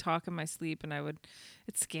would talk in my sleep, and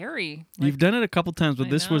it's scary. Like, you've done it a couple times, but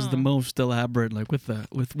this was the know. most elaborate. Like with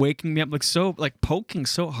waking me up, like poking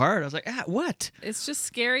so hard. I was like, what? It's just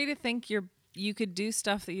scary to think you could do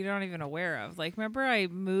stuff that you don't even aware of. Like remember, I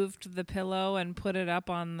moved the pillow and put it up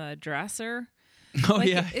on the dresser. Oh like,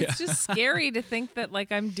 yeah, it's just scary to think that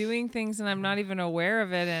like I'm doing things and I'm not even aware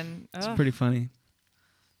of it. And it's pretty funny.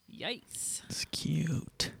 Yikes! It's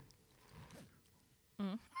cute.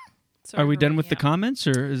 Sorry Are we for done with the waking up. comments,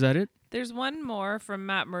 or is that it? There's one more from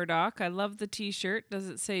Matt Murdoch. I love the T-shirt. Does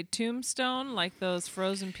it say Tombstone like those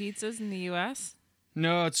frozen pizzas in the U.S.?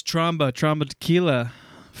 No, it's Tromba Tequila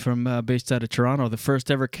from based out of Toronto, the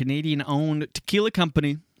first ever Canadian-owned tequila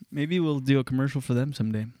company. Maybe we'll do a commercial for them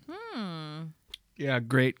someday. Yeah,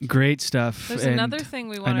 great stuff. There's And another thing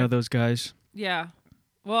we want. I know those guys. Yeah.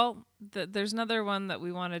 Well, there's another one that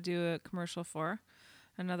we want to do a commercial for.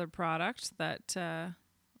 Another product that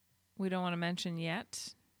we don't want to mention yet.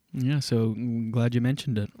 Yeah, so I'm glad you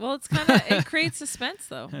mentioned it. Well, it's kind of it creates suspense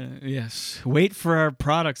though. Yes. Wait for our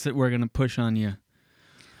products that we're going to push on you.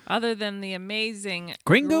 Other than the amazing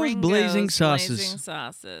Gringo's Blazing Sauces. Blazing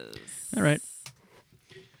Sauces. All right.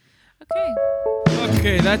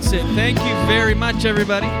 Okay, that's it. Thank you very much,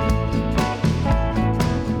 everybody.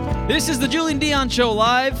 This is the Julian Dion Show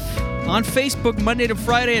live on Facebook Monday to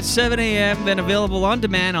Friday at 7 a.m., then available on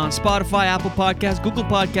demand on Spotify, Apple Podcasts, Google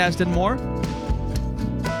Podcasts, and more.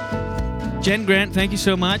 Jen Grant, thank you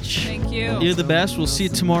so much. Thank you. You're the best. We'll see you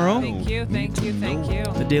tomorrow. Thank you.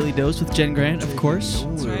 The Daily Dose with Jen Grant, of course.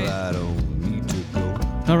 That's right.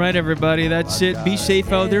 All right, everybody. That's it. Be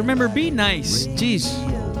safe out there. Remember, be nice. Jeez,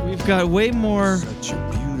 we've got way more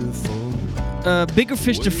bigger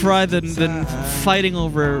fish to fry than fighting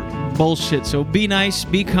over bullshit. So be nice,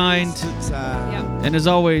 be kind, and as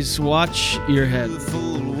always, watch your head.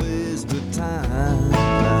 Waste of time.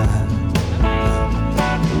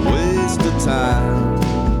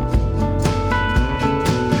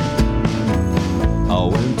 I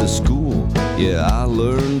went to school, yeah, I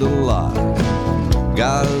learned a lot.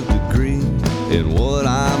 Got a degree in what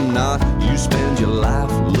I'm not. You spend your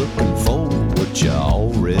life looking for what you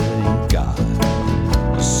already got.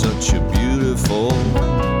 Such a beautiful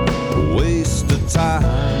waste of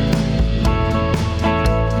time.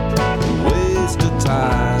 Waste of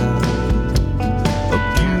time. A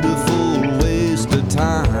beautiful waste of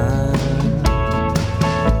time.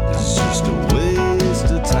 It's just a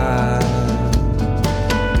waste of time.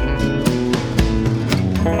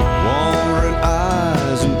 Wandering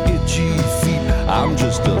eyes and itchy feet. I'm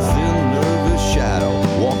just a thin, nervous shadow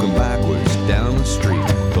walking backwards down the street.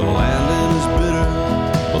 The landing is bitter,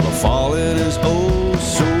 but the falling is oh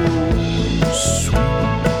so sweet.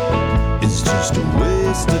 It's just a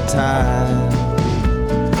waste of time.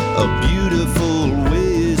 A beautiful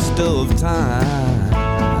waste of time.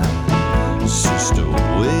 It's just a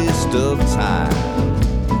waste of time.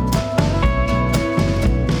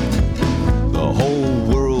 The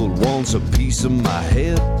whole world wants a piece of my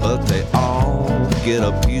head, but they all get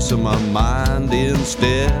a piece of my mind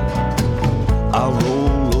instead. I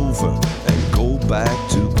roll over and go back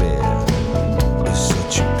to bed. It's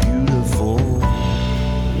such a beautiful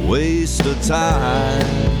waste of time.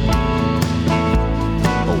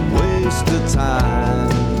 A waste of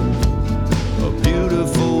time. A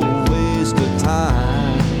beautiful waste of time.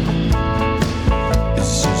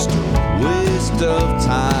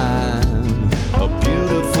 time. A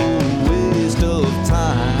beautiful waste of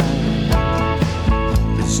time.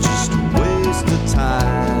 It's just a waste of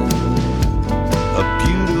time. A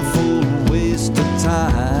beautiful waste of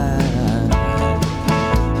time.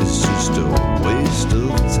 It's just a waste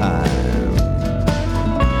of time.